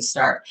place to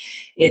start.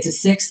 It's a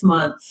 6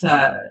 month.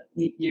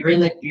 You're in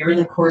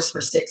the course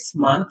for 6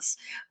 months,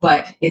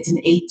 but it's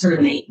sort of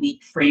an 8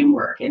 week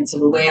framework. And so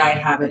the way I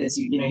have it is,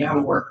 you have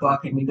a workbook,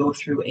 and we go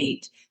through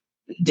 8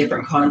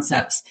 different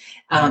concepts,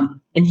 and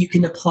you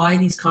can apply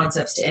these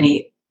concepts to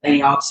any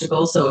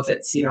obstacle. So if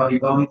it's, you're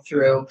going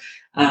through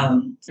a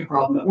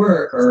problem at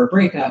work, or a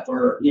breakup,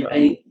 or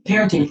any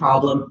parenting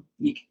problem,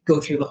 you can go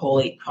through the whole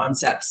 8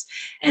 concepts,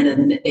 and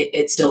then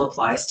it still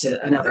applies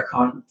to another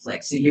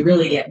conflict. So you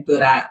really get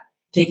good at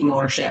taking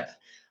ownership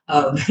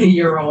of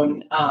your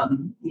own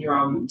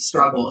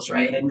struggles,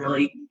 right? And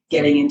really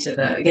getting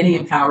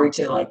empowered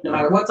to, like, no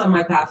matter what's on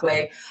my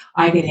pathway,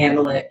 I can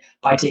handle it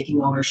by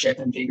taking ownership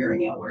and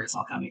figuring out where it's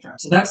all coming from.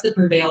 So that's the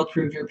Prevail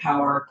Prove Your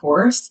Power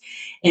course.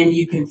 And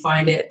you can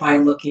find it by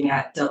looking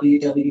at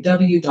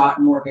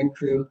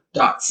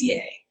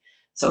www.morgancrew.ca.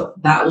 So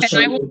that will And show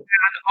I will you. add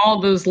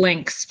all those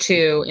links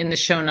too in the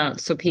show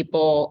notes, so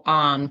people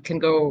can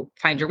go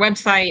find your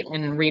website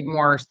and read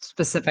more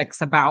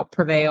specifics about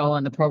Prevail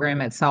and the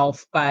program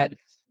itself. But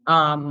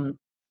um,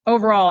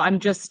 overall,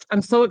 I'm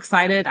so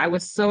excited. I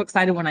was so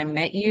excited when I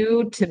met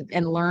you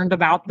and learned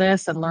about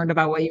this and learned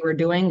about what you were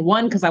doing.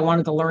 One, because I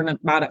wanted to learn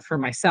about it for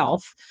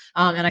myself,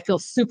 and I feel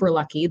super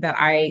lucky that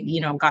I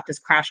got this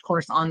crash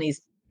course on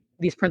these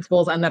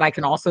principles, and that I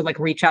can also like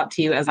reach out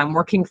to you as I'm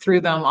working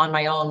through them on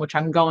my own, which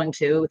I'm going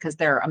to, because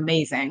they're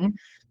amazing.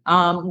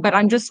 But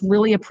I'm just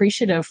really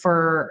appreciative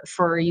for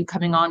you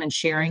coming on and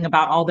sharing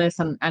about all this.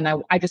 And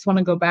I just want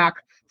to go back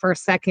for a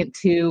second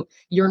to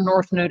your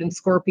North Node in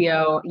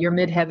Scorpio, your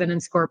midheaven in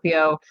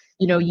Scorpio.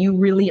 You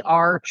really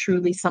are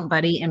truly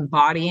somebody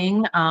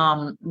embodying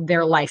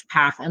their life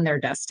path and their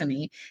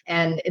destiny.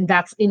 And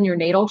that's in your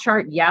natal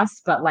chart,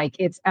 yes, but like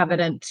it's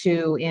evident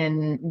too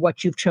in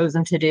what you've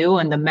chosen to do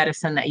and the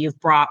medicine that you've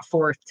brought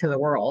forth to the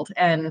world.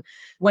 And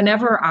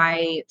whenever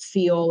I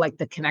feel like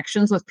the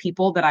connections with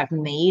people that I've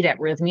made at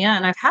Rhythmia,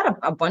 and I've had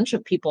a bunch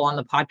of people on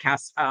the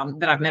podcast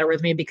that I've met at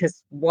Rhythmia,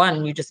 because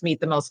one, you just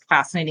meet the most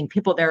fascinating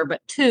people there, but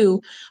two,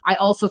 two, I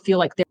also feel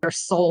like they're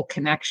soul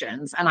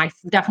connections. And I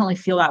definitely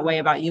feel that way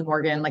about you,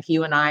 Morgan. Like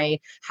you and I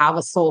have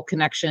a soul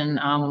connection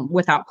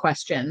without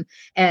question.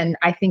 And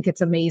I think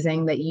it's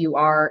amazing that you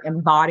are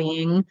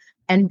embodying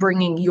and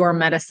bringing your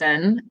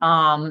medicine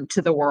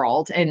to the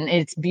world. And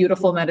it's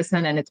beautiful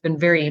medicine, and it's been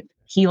very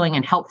healing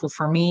and helpful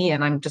for me.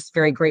 And I'm just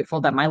very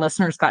grateful that my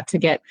listeners got to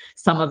get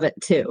some of it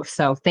too.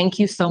 So thank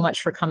you so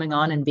much for coming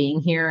on and being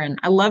here. And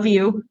I love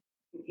you.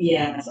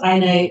 Yes,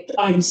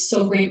 I'm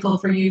so grateful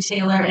for you,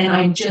 Taylor. And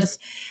I'm just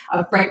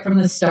right from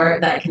the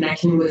start, that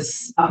connection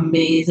was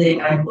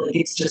amazing. I'm like,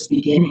 it's just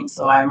beginning,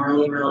 so I'm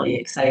really, really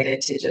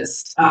excited to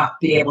just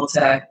be able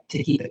to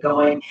keep it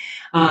going.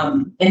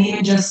 And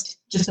even just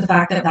the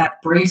fact that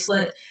that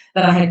bracelet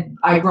that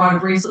I brought a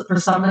bracelet for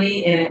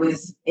somebody, and it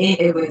was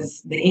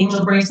the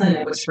angel bracelet, and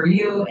it was for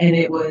you, and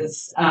it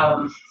was.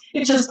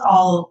 It's just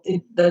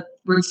the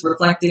roots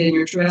reflected in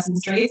your true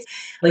essence traits.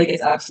 Like,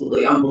 it's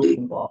absolutely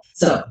unbelievable.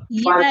 So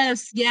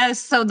Yes.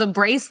 So the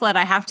bracelet,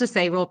 I have to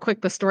say real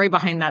quick, the story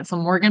behind that. So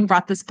Morgan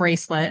brought this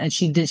bracelet, and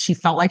she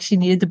felt like she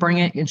needed to bring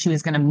it, and she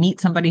was going to meet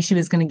somebody she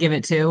was going to give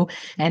it to.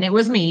 And it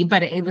was me,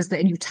 but it was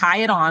that you tie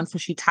it on. So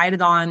she tied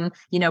it on,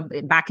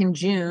 back in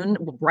June,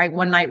 right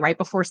one night, right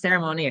before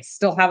ceremony. I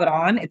still have it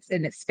on.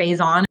 And it stays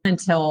on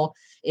until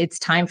it's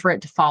time for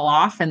it to fall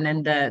off. And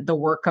then the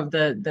work of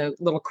the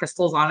little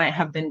crystals on it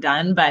have been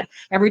done. But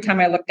every time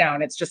I look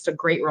down, it's just a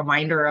great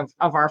reminder of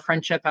our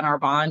friendship and our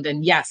bond.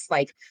 And yes,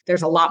 like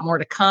there's a lot more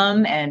to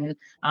come. And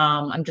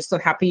I'm just so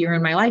happy you're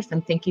in my life.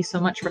 And thank you so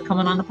much for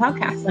coming on the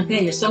podcast.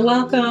 Okay, you're so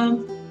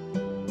welcome.